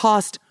must have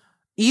tossed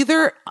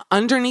either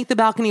underneath the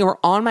balcony or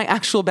on my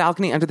actual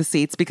balcony under the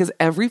seats, because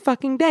every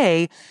fucking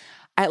day,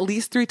 at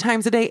least 3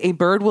 times a day, a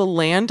bird will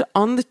land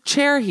on the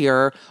chair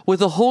here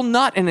with a whole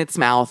nut in its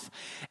mouth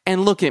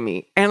and look at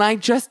me. And I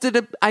just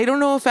I don't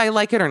know if I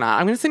like it or not.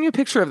 I'm going to send you a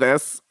picture of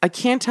this. I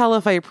can't tell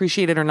if I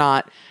appreciate it or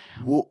not,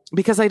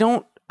 because I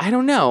don't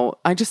know.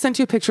 I just sent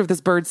you a picture of this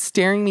bird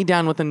staring me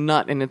down with a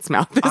nut in its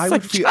mouth. I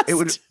would feel it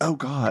would. Oh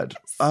God.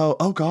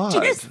 Oh God.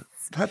 Jeez.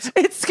 That's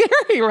It's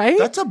scary,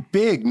 right? a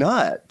big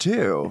nut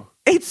too.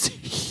 It's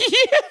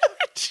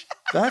huge.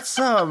 That's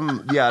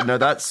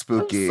that's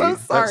spooky. I'm so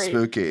That's sorry.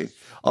 spooky.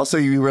 Also,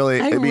 you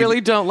really I mean, really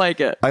don't like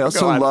it. I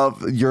also Go on.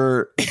 love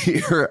your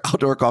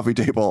outdoor coffee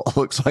table.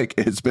 Looks like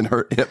it's been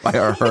hit by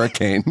a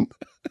hurricane.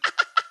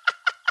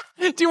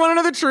 Do you want to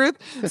know the truth?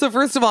 So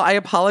first of all, I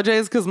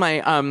apologize because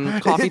my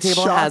coffee It's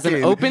table has an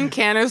shocking. open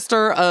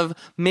canister of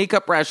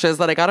makeup brushes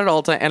that I got at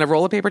Ulta and a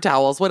roll of paper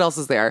towels. What else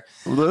is there?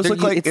 Those look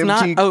like it's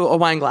empty- not a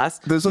wine glass.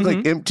 Those look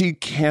like empty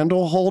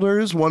candle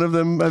holders. One of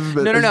them.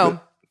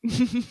 No.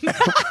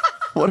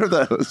 What are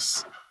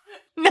those?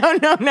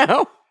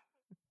 No.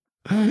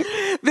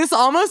 This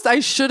almost,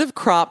 I should have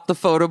cropped the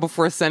photo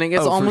before sending.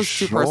 It's almost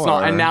too personal.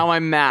 And now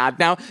I'm mad.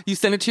 Now you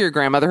send it to your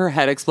grandmother, her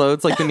head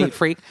explodes like the neat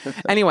freak.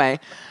 Anyway,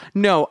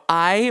 no,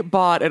 I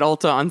bought at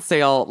Ulta on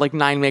sale like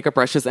 9 makeup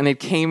brushes and it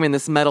came in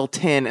this metal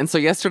tin. And so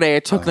yesterday I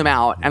took them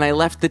out and I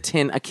left the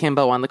tin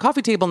akimbo on the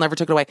coffee table, never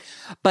took it away.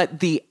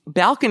 But the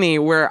balcony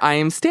where I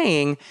am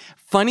staying,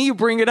 funny you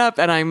bring it up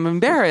and I'm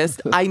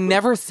embarrassed. I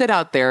never sit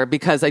out there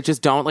because I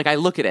just don't. Like, I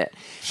look at it.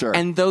 Sure.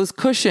 And those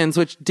cushions,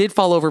 which did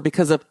fall over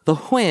because of the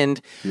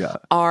wind,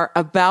 are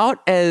about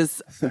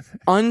as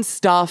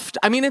unstuffed.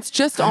 I mean, it's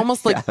just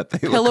almost like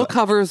pillow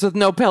covers with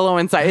no pillow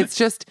inside. It's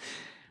just,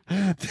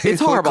 it's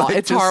horrible. Like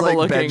it's horrible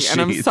like looking.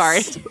 And I'm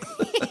sorry.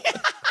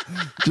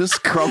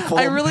 Just crumpled.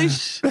 I really,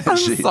 I'm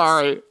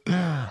sorry.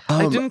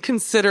 I didn't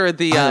consider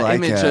the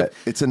image of.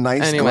 It's a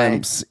nice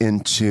glimpse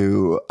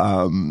into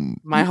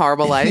my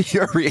horrible life.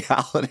 Your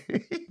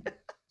reality.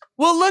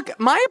 Well, look,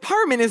 my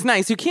apartment is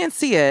nice. You can't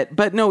see it,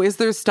 but no, is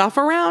there stuff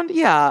around?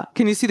 Yeah.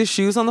 Can you see the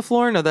shoes on the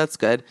floor? No, that's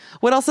good.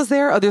 What else is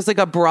there? Oh, there's like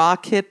a bra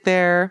kit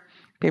there,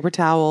 paper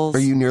towels. Are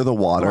you near the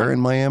water in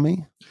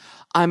Miami?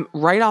 I'm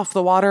right off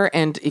the water,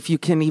 and if you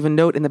can even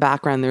note in the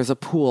background, there's a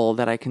pool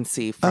that I can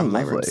see from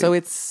my room. So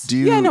it's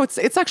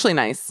it's actually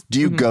nice. Do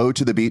you go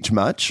to the beach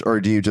much, or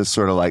do you just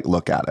sort of like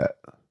look at it?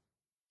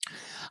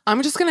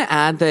 I'm just going to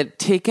add that,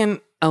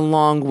 taken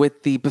along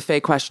with the buffet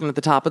question at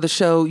the top of the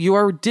show, you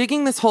are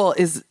digging this hole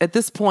is at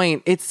this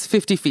point, it's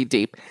 50 feet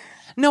deep.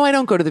 No, I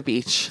don't go to the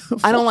beach.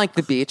 I don't like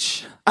the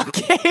beach.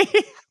 Okay.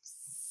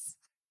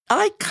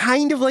 I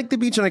kind of like the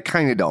beach and I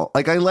kind of don't.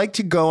 Like, I like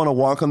to go on a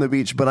walk on the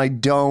beach, but I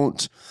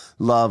don't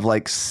love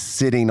like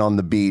sitting on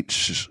the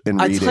beach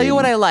and reading. I'll tell you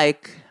what I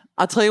like.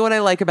 I'll tell you what I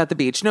like about the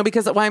beach. No,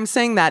 because why I'm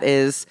saying that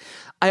is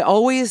I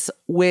always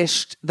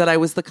wished that I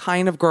was the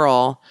kind of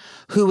girl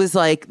who was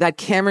like that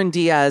Cameron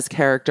Diaz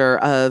character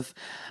of,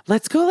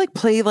 let's go like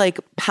play like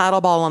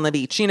paddleball on the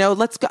beach. You know,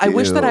 let's go. I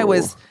wish that I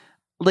was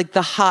like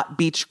the hot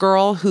beach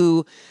girl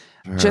who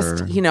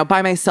just, you know,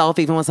 by myself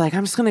even was like,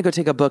 I'm just going to go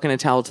take a book and a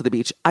towel to the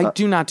beach. I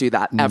do not do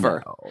that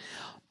ever. No.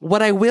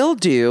 What I will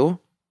do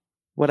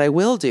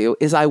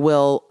is I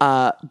will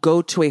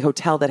go to a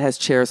hotel that has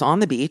chairs on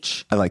the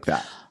beach. I like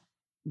that.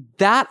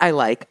 That I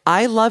like.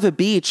 I love a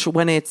beach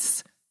when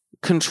it's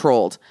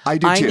controlled. I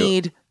do too. I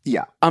need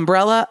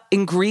umbrella.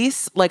 In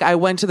Greece, like I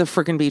went to the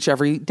freaking beach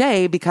every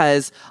day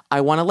because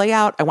I want to lay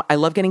out. I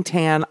love getting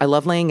tan. I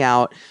love laying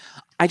out.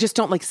 I just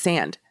don't like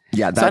sand.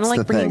 Yeah, that's so I don't like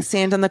the bringing thing.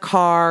 Sand in the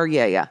car.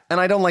 Yeah. And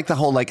I don't like the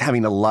whole like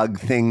having to lug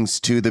things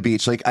to the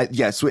beach. Like,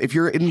 so if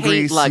you're in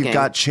Greece, lugging. You've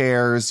got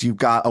chairs, you've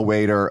got a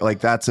waiter. Like,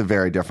 that's a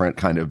very different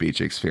kind of beach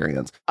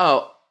experience.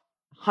 Oh,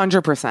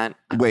 100%.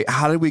 Wait,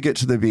 how did we get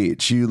to the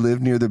beach? You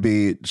live near the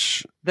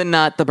beach. The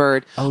nut, the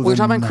bird. We're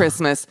talking about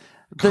Christmas.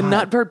 The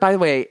nut bird, by the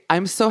way,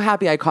 I'm so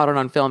happy I caught it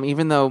on film,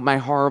 even though my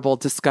horrible,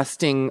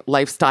 disgusting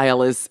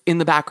lifestyle is in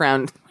the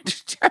background.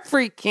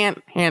 Jeffrey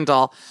can't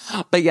handle.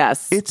 But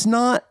yes. It's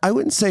not, I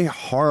wouldn't say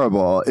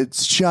horrible.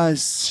 It's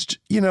just,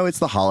 you know, it's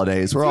the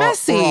holidays. We're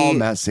all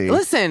messy.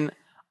 Listen,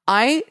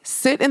 I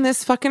sit in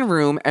this fucking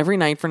room every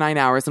night for 9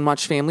 hours and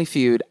watch Family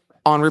Feud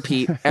on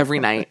repeat every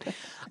night.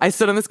 I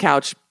sit on this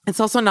couch. It's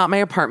also not my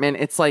apartment.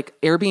 It's like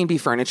Airbnb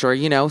furniture,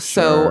 you know?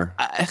 Sure.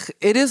 So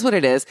it is what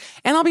it is.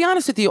 And I'll be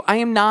honest with you, I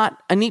am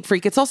not a neat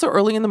freak. It's also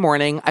early in the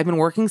morning. I've been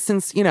working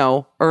since, you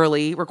know,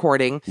 early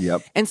recording.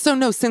 Yep. And so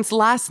no, since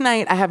last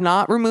night, I have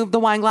not removed the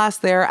wine glass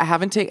there. I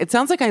haven't taken, it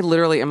sounds like I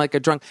literally am like a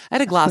drunk. I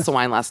had a glass of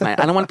wine last night.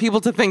 I don't want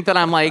people to think that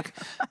I'm like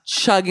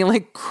chugging,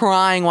 like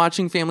crying,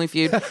 watching Family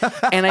Feud.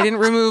 And I didn't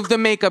remove the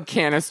makeup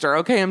canister.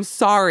 Okay, I'm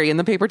sorry. And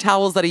the paper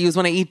towels that I use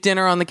when I eat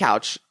dinner on the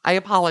couch. I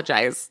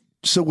apologize.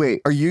 So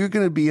wait, are you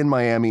going to be in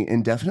Miami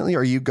indefinitely?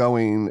 Are you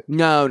going?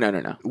 No.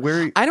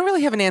 Where? I don't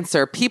really have an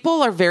answer.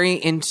 People are very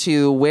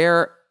into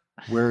where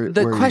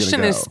the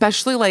question,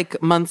 especially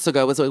like months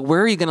ago, was like,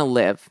 where are you going to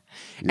live?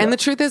 Yeah. And the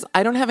truth is,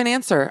 I don't have an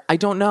answer. I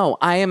don't know.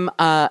 I am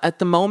at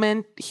the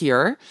moment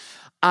here.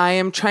 I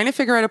am trying to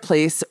figure out a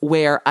place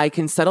where I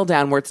can settle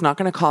down, where it's not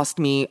going to cost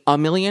me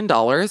 $1 million,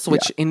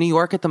 which in New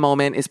York at the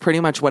moment is pretty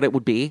much what it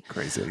would be.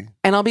 Crazy.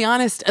 And I'll be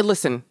honest.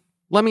 Listen,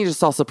 let me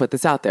just also put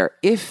this out there.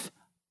 If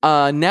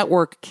a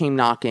network came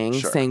knocking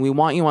saying, we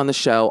want you on the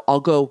show, I'll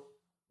go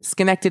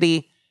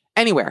Schenectady,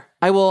 anywhere.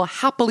 I will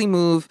happily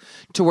move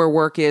to where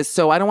work is.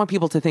 So I don't want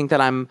people to think that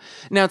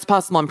now it's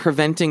possible I'm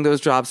preventing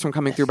those jobs from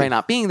coming through by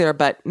not being there.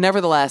 But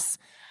nevertheless,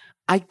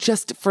 at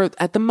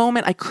the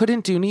moment, I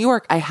couldn't do New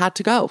York. I had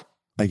to go.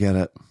 I get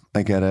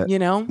it. You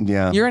know?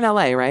 Yeah. You're in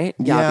LA, right?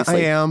 Yeah,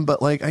 obviously. I am.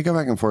 But like, I go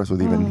back and forth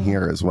with even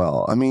here as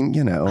well. I mean,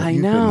 you know, I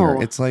you've know. been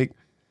here. It's like,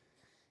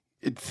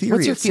 in theory,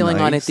 what's your feeling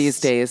on it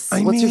these days?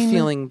 What's your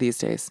feeling these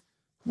days?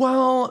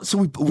 Well,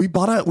 so we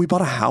bought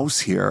a house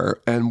here,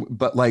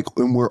 but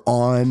we're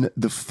on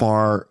the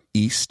far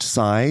east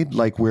side,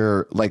 like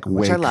we're like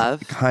Which I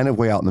love. Kind of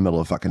way out in the middle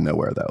of fucking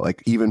nowhere though.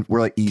 Like even we're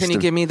like east. Can you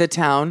give me the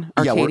town?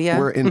 Arcadia? Yeah,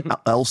 we're in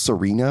El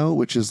Sereno,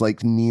 which is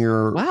like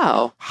near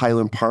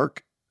Highland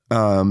Park.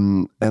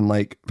 and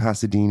like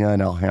Pasadena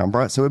and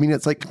Alhambra. So, I mean,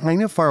 it's like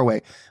kind of far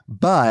away,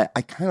 but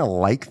I kind of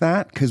like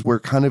that because we're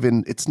kind of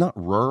in, it's not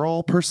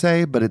rural per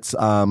se, but it's,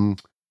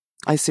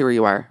 I see where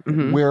you are.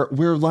 Mm-hmm.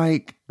 We're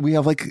like, we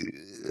have like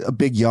a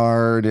big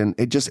yard and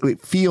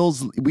it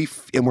feels,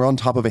 and we're on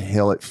top of a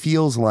hill. It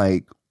feels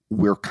like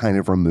we're kind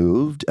of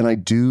removed. And I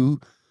do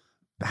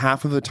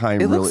half of the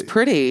time. It looks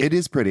pretty. It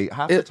is pretty.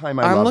 Half the time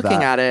I'm looking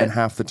that, at it. and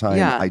half the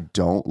time I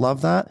don't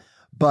love that.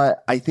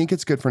 But I think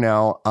it's good for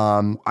now.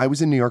 I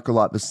was in New York a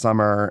lot this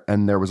summer,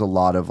 and there was a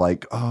lot of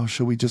like, oh,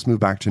 should we just move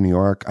back to New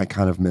York? I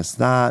kind of miss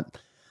that.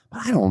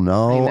 But I don't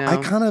know. I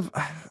kind of,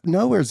 I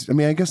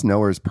guess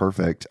nowhere's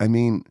perfect. I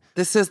mean,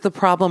 this is the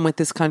problem with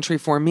this country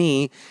for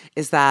me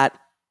is that,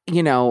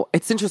 you know,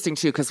 it's interesting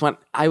too, because when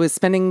I was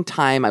spending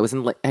time, I was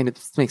in, and it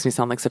makes me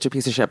sound like such a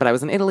piece of shit, but I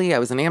was in Italy, I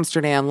was in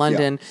Amsterdam,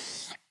 London,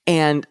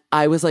 and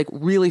I was like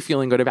really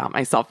feeling good about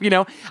myself. You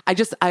know,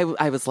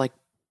 I was like,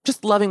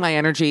 just loving my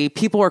energy.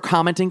 People were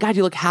commenting, God,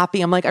 you look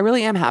happy. I'm like, I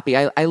really am happy.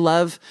 I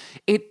love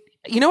it.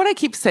 You know what I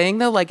keep saying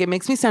though? Like, it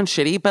makes me sound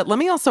shitty, but let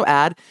me also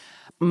add,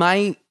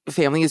 my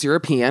family is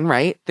European,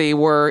 right? They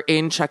were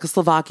in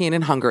Czechoslovakia and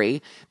in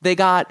Hungary. They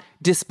got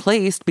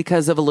displaced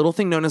because of a little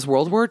thing known as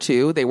World War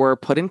II. They were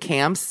put in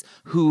camps.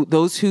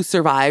 Those who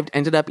survived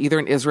ended up either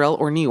in Israel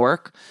or New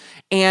York.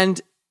 And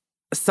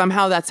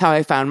somehow that's how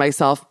I found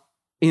myself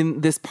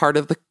in this part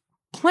of the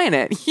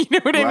planet. You know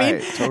what I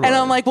mean? Totally. And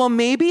I'm like, well,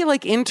 maybe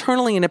like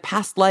internally in a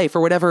past life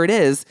or whatever it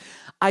is,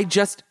 I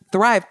just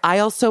thrive. I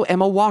also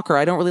am a walker.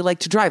 I don't really like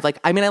to drive. Like,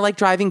 I mean, I like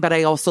driving, but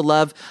I also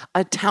love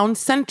a town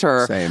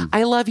center. Same.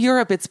 I love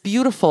Europe. It's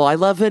beautiful. I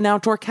love an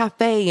outdoor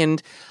cafe,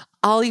 and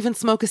I'll even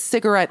smoke a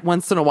cigarette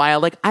once in a while.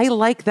 Like, I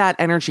like that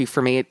energy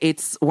for me.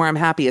 It's where I'm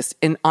happiest.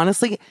 And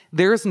honestly,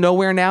 there's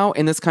nowhere now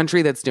in this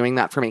country that's doing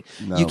that for me.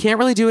 No. You can't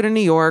really do it in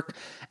New York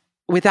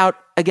without,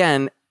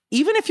 again,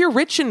 even if you're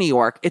rich in New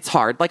York, it's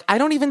hard. Like, I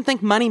don't even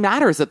think money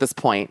matters at this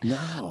point.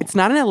 No. It's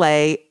not in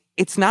LA.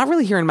 It's not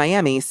really here in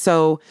Miami.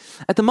 So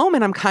at the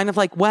moment, I'm kind of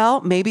like,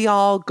 well, maybe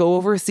I'll go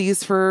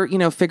overseas for, you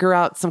know, figure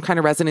out some kind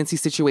of residency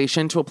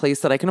situation to a place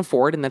that I can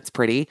afford and that's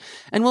pretty.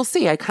 And we'll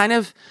see.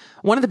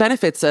 One of the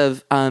benefits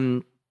of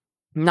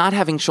not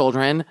having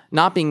children,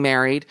 not being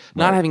married,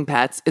 not having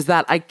pets is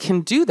that I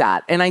can do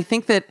that. And I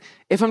think that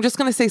if I'm just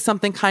going to say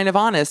something kind of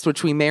honest,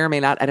 which we may or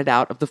may not edit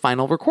out of the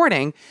final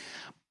recording,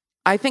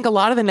 I think a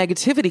lot of the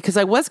negativity, because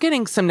I was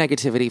getting some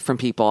negativity from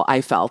people,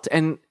 I felt,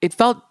 and it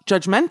felt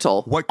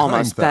judgmental. What kind,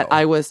 almost though? That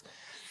I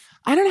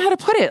don't know how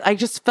to put it. I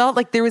just felt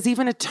like there was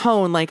even a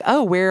tone like,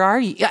 oh, where are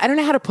you? I don't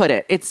know how to put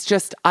it. It's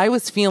just, I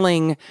was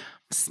feeling,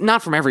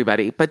 not from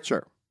everybody, but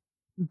sure,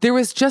 there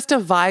was just a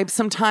vibe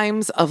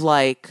sometimes of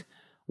like,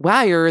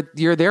 wow,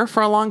 you're there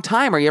for a long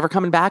time. Are you ever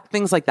coming back?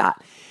 Things like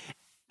that.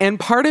 And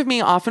part of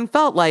me often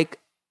felt like,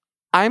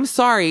 I'm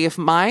sorry if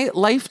my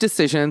life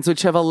decisions,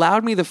 which have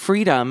allowed me the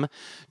freedom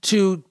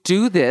to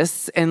do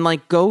this and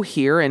like go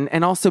here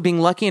and also being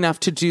lucky enough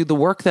to do the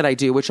work that I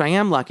do, which I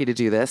am lucky to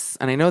do this,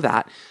 and I know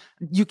that,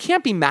 you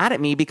can't be mad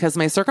at me because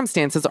my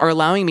circumstances are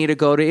allowing me to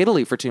go to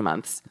Italy for 2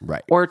 months.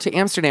 Right. Or to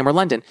Amsterdam or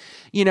London.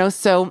 You know,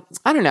 so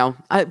I don't know.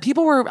 I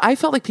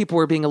felt like people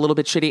were being a little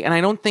bit shitty, and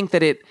I don't think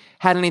that it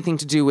had anything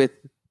to do with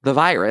the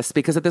virus,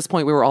 because at this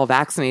point we were all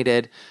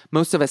vaccinated.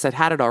 Most of us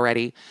had it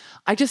already.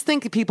 I just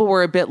think people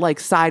were a bit like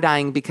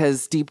side-eyeing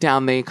because deep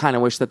down they kind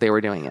of wish that they were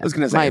doing it. I was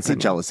going to say, it's a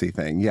jealousy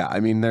thing. Yeah. I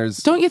mean,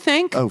 don't you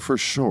think? Oh, for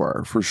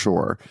sure. For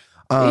sure.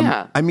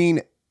 Yeah. I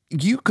mean,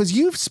 because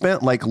you've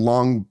spent like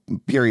long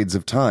periods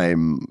of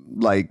time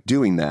like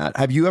doing that.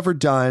 Have you ever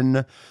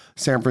done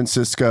San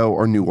Francisco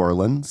or New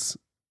Orleans?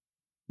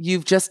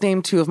 You've just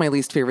named two of my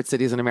least favorite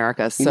cities in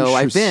America. So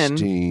I've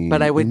been,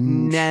 but I would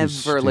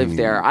never live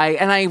there.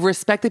 I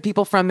respect the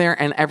people from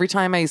there. And every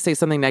time I say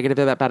something negative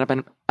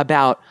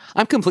about,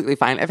 I'm completely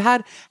fine. I've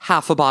had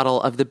half a bottle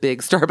of the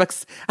big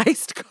Starbucks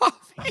iced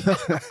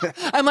coffee.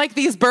 I'm like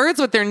these birds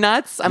with their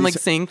nuts. I'm like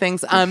seeing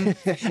things.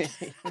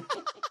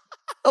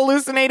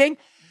 Hallucinating.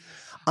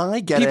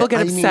 I get people it.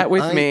 get upset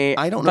with me.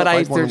 I don't know,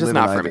 but they're just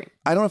not for me.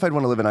 I don't know if I'd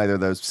want to live in either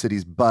of those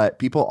cities, but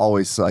people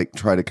always like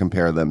try to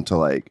compare them to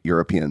like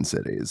European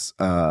cities.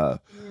 No,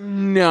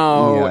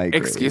 yeah,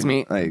 excuse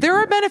me. There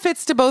are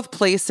benefits to both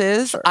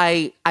places. Sure.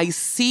 I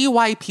see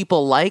why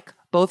people like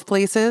both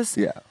places.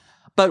 Yeah.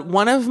 But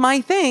one of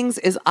my things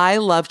is I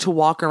love to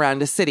walk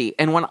around a city.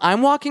 And when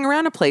I'm walking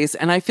around a place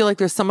and I feel like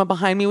there's someone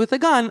behind me with a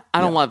gun,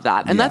 I don't love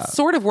that. And that's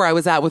sort of where I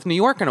was at with New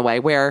York in a way,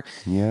 where,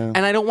 and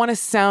I don't want to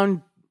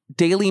sound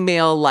Daily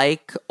Mail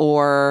like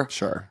or,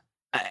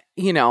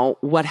 you know,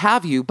 what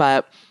have you.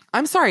 But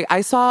I'm sorry.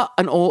 I saw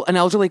an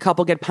elderly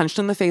couple get punched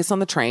in the face on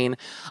the train.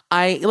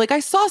 I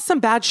saw some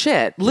bad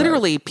shit,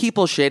 literally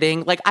people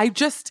shitting. Like I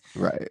just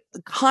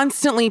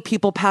constantly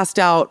people passed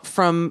out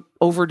from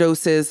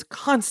overdoses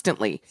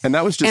constantly. And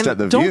that was just at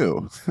The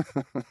View.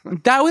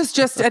 That was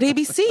just at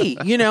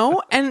ABC, you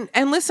know? And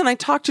listen, I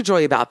talked to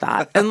Joy about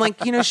that. And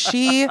like, you know,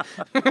 she...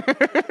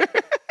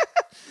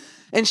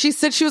 And she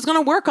said she was going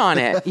to work on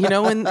it, you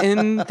know,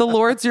 in the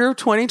Lord's year of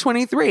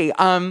 2023.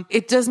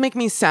 It does make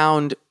me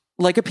sound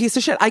like a piece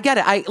of shit. I get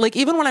it. I like,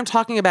 even when I'm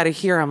talking about it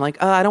here, I'm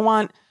like, I don't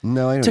want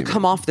to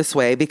come off this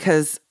way,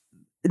 because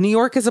New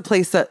York is a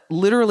place that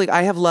literally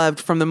I have loved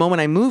from the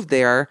moment I moved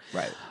there.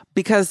 Right.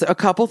 Because a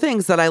couple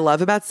things that I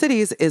love about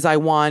cities is I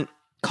want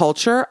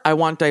culture, I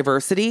want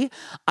diversity,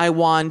 I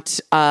want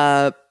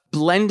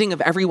blending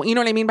of everyone. You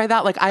know what I mean by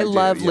that? Like, I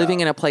love living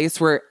in a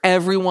place where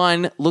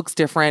everyone looks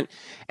different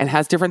and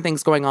has different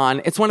things going on.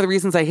 It's one of the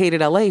reasons I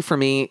hated LA for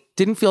me.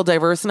 Didn't feel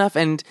diverse enough,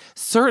 and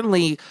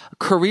certainly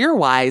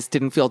career-wise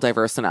didn't feel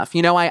diverse enough.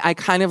 You know, I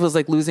kind of was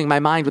like losing my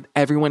mind with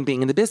everyone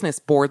being in the business,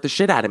 bored the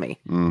shit out of me.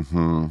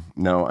 Mm-hmm.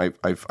 No, I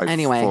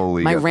anyway,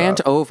 fully my get rant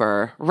that.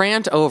 over.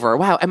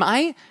 Wow,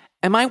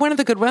 Am I one of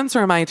the good ones,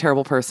 or am I a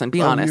terrible person?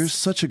 Be honest. You're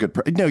such a good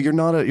person. No, you're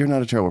not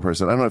a terrible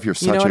person. I don't know if you're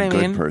such a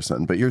good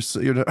person, but you're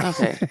not.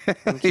 Okay.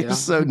 Thank you. You're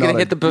so I'm going to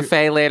hit the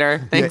buffet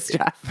later. Thanks,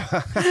 Jeff.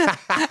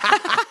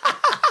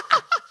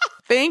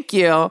 Thank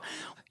you.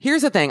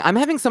 Here's the thing. I'm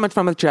having so much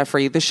fun with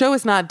Jeffrey. The show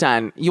is not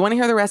done. You want to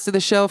hear the rest of the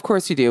show? Of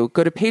course you do.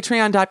 Go to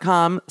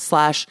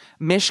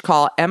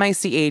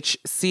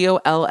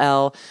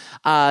patreon.com/Michcoll,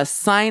 MICHCOLL.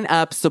 Sign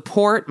up,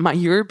 support my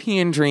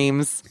European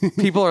dreams.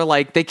 People are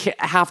like,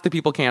 half the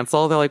people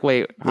cancel. They're like,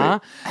 wait, huh?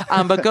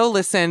 But go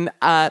listen.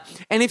 And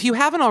if you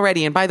haven't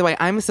already, and by the way,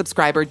 I'm a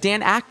subscriber.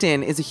 Dan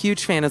Acton is a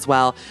huge fan as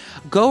well.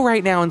 Go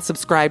right now and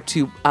subscribe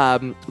to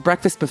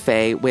Breakfast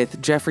Buffet with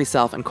Jeffrey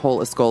Self and Cole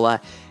Escola.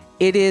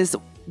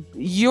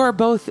 You're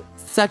both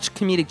such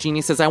comedic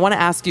geniuses. I want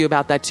to ask you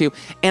about that too.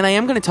 And I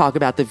am going to talk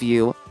about The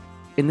View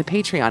in the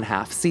Patreon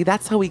half. See,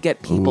 that's how we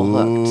get people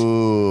hooked.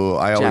 Ooh,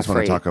 I always Jeffrey.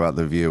 want to talk about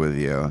The View with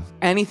you.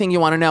 Anything you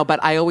want to know,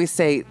 but I always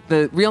say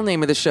the real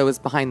name of the show is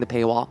Behind the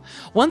Paywall.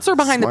 Once we're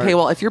behind the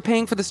paywall, if you're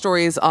paying for the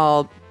stories,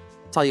 I'll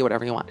tell you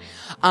whatever you want.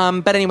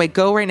 But anyway,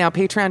 go right now,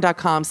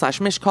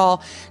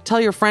 patreon.com/Michcoll.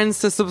 Tell your friends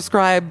to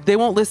subscribe. They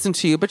won't listen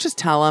to you, but just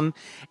tell them.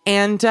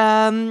 And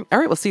all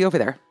right, we'll see you over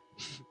there.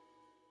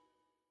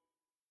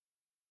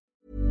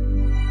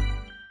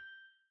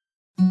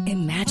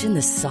 Imagine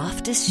the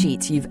softest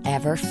sheets you've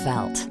ever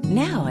felt.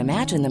 Now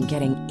imagine them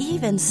getting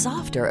even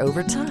softer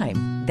over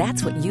time.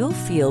 That's what you'll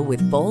feel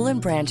with Boll &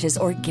 Branch's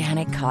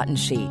organic cotton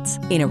sheets.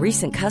 In a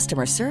recent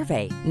customer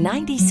survey,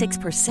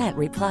 96%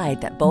 replied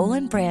that Boll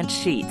 & Branch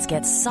sheets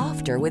get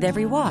softer with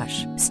every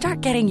wash.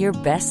 Start getting your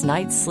best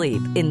night's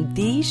sleep in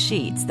these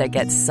sheets that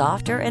get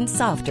softer and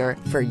softer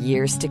for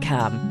years to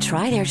come.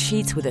 Try their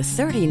sheets with a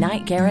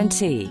 30-night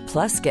guarantee.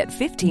 Plus, get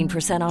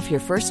 15% off your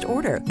first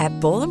order at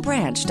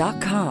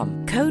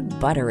bollandbranch.com. Code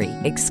BUTTERY.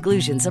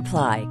 Exclusions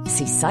apply.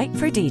 See site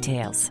for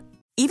details.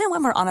 Even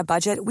when we're on a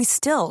budget, we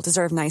still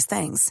deserve nice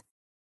things.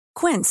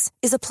 Quince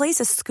is a place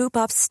to scoop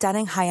up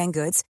stunning high-end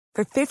goods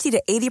for 50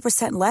 to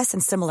 80% less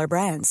than similar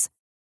brands.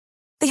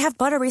 They have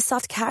buttery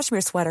soft cashmere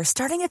sweaters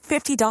starting at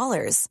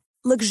 $50,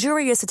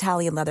 luxurious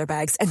Italian leather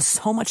bags, and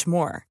so much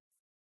more.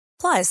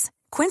 Plus,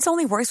 Quince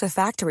only works with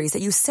factories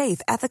that use safe,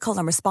 ethical,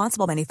 and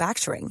responsible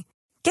manufacturing.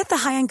 Get the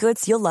high-end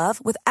goods you'll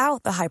love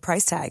without the high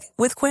price tag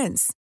with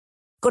Quince.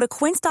 Go to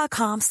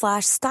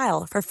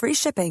quince.com/style for free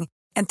shipping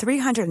and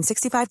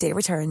 365-day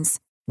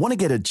returns. Want to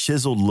get a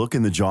chiseled look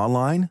in the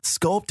jawline?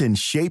 Sculpt and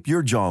shape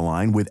your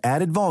jawline with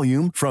added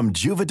volume from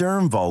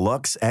Juvederm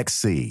Volux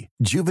XC.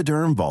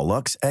 Juvederm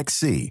Volux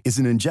XC is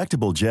an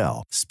injectable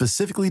gel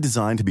specifically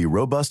designed to be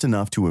robust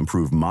enough to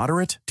improve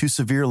moderate to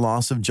severe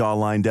loss of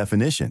jawline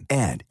definition.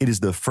 And it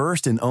is the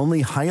first and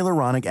only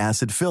hyaluronic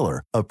acid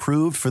filler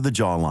approved for the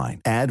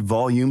jawline. Add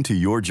volume to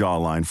your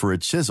jawline for a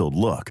chiseled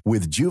look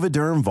with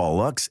Juvederm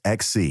Volux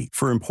XC.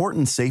 For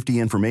important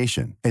safety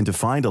information and to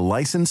find a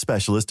licensed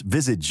specialist,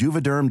 visit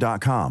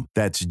Juvederm.com.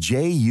 That's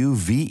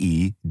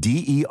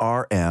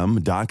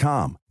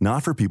Juvederm.com.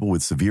 Not for people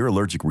with severe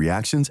allergic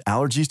reactions,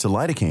 allergies to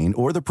lidocaine,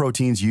 or the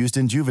proteins used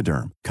in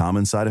Juvederm.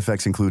 Common side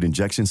effects include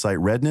injection site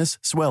redness,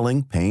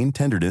 swelling, pain,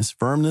 tenderness,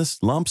 firmness,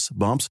 lumps,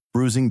 bumps,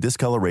 bruising,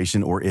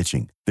 discoloration, or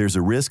itching. There's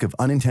a risk of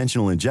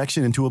unintentional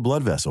injection into a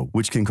blood vessel,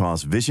 which can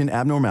cause vision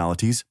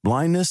abnormalities,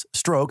 blindness,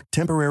 stroke,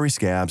 temporary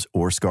scabs,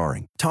 or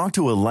scarring. Talk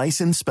to a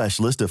licensed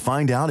specialist to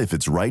find out if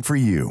it's right for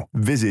you.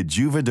 Visit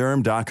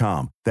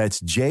Juvederm.com.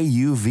 That's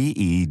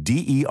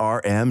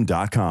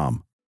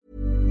Juvederm.com.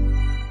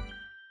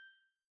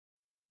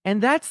 And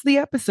that's the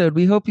episode.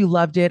 We hope you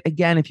loved it.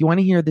 Again, if you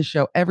want to hear the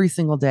show every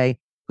single day,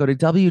 go to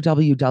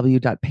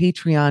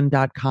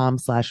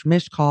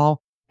www.patreon.com/Michcoll,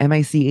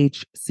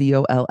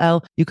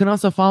 MICHCOLL. You can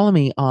also follow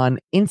me on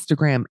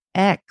Instagram,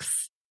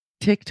 X,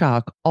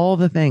 TikTok, all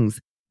the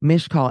things.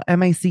 Michcoll,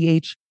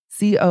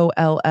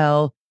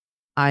 MICHCOLL.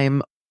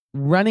 I'm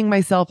running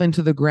myself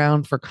into the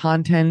ground for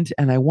content,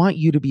 and I want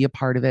you to be a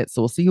part of it.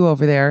 So we'll see you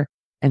over there.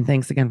 And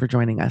thanks again for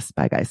joining us.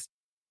 Bye, guys.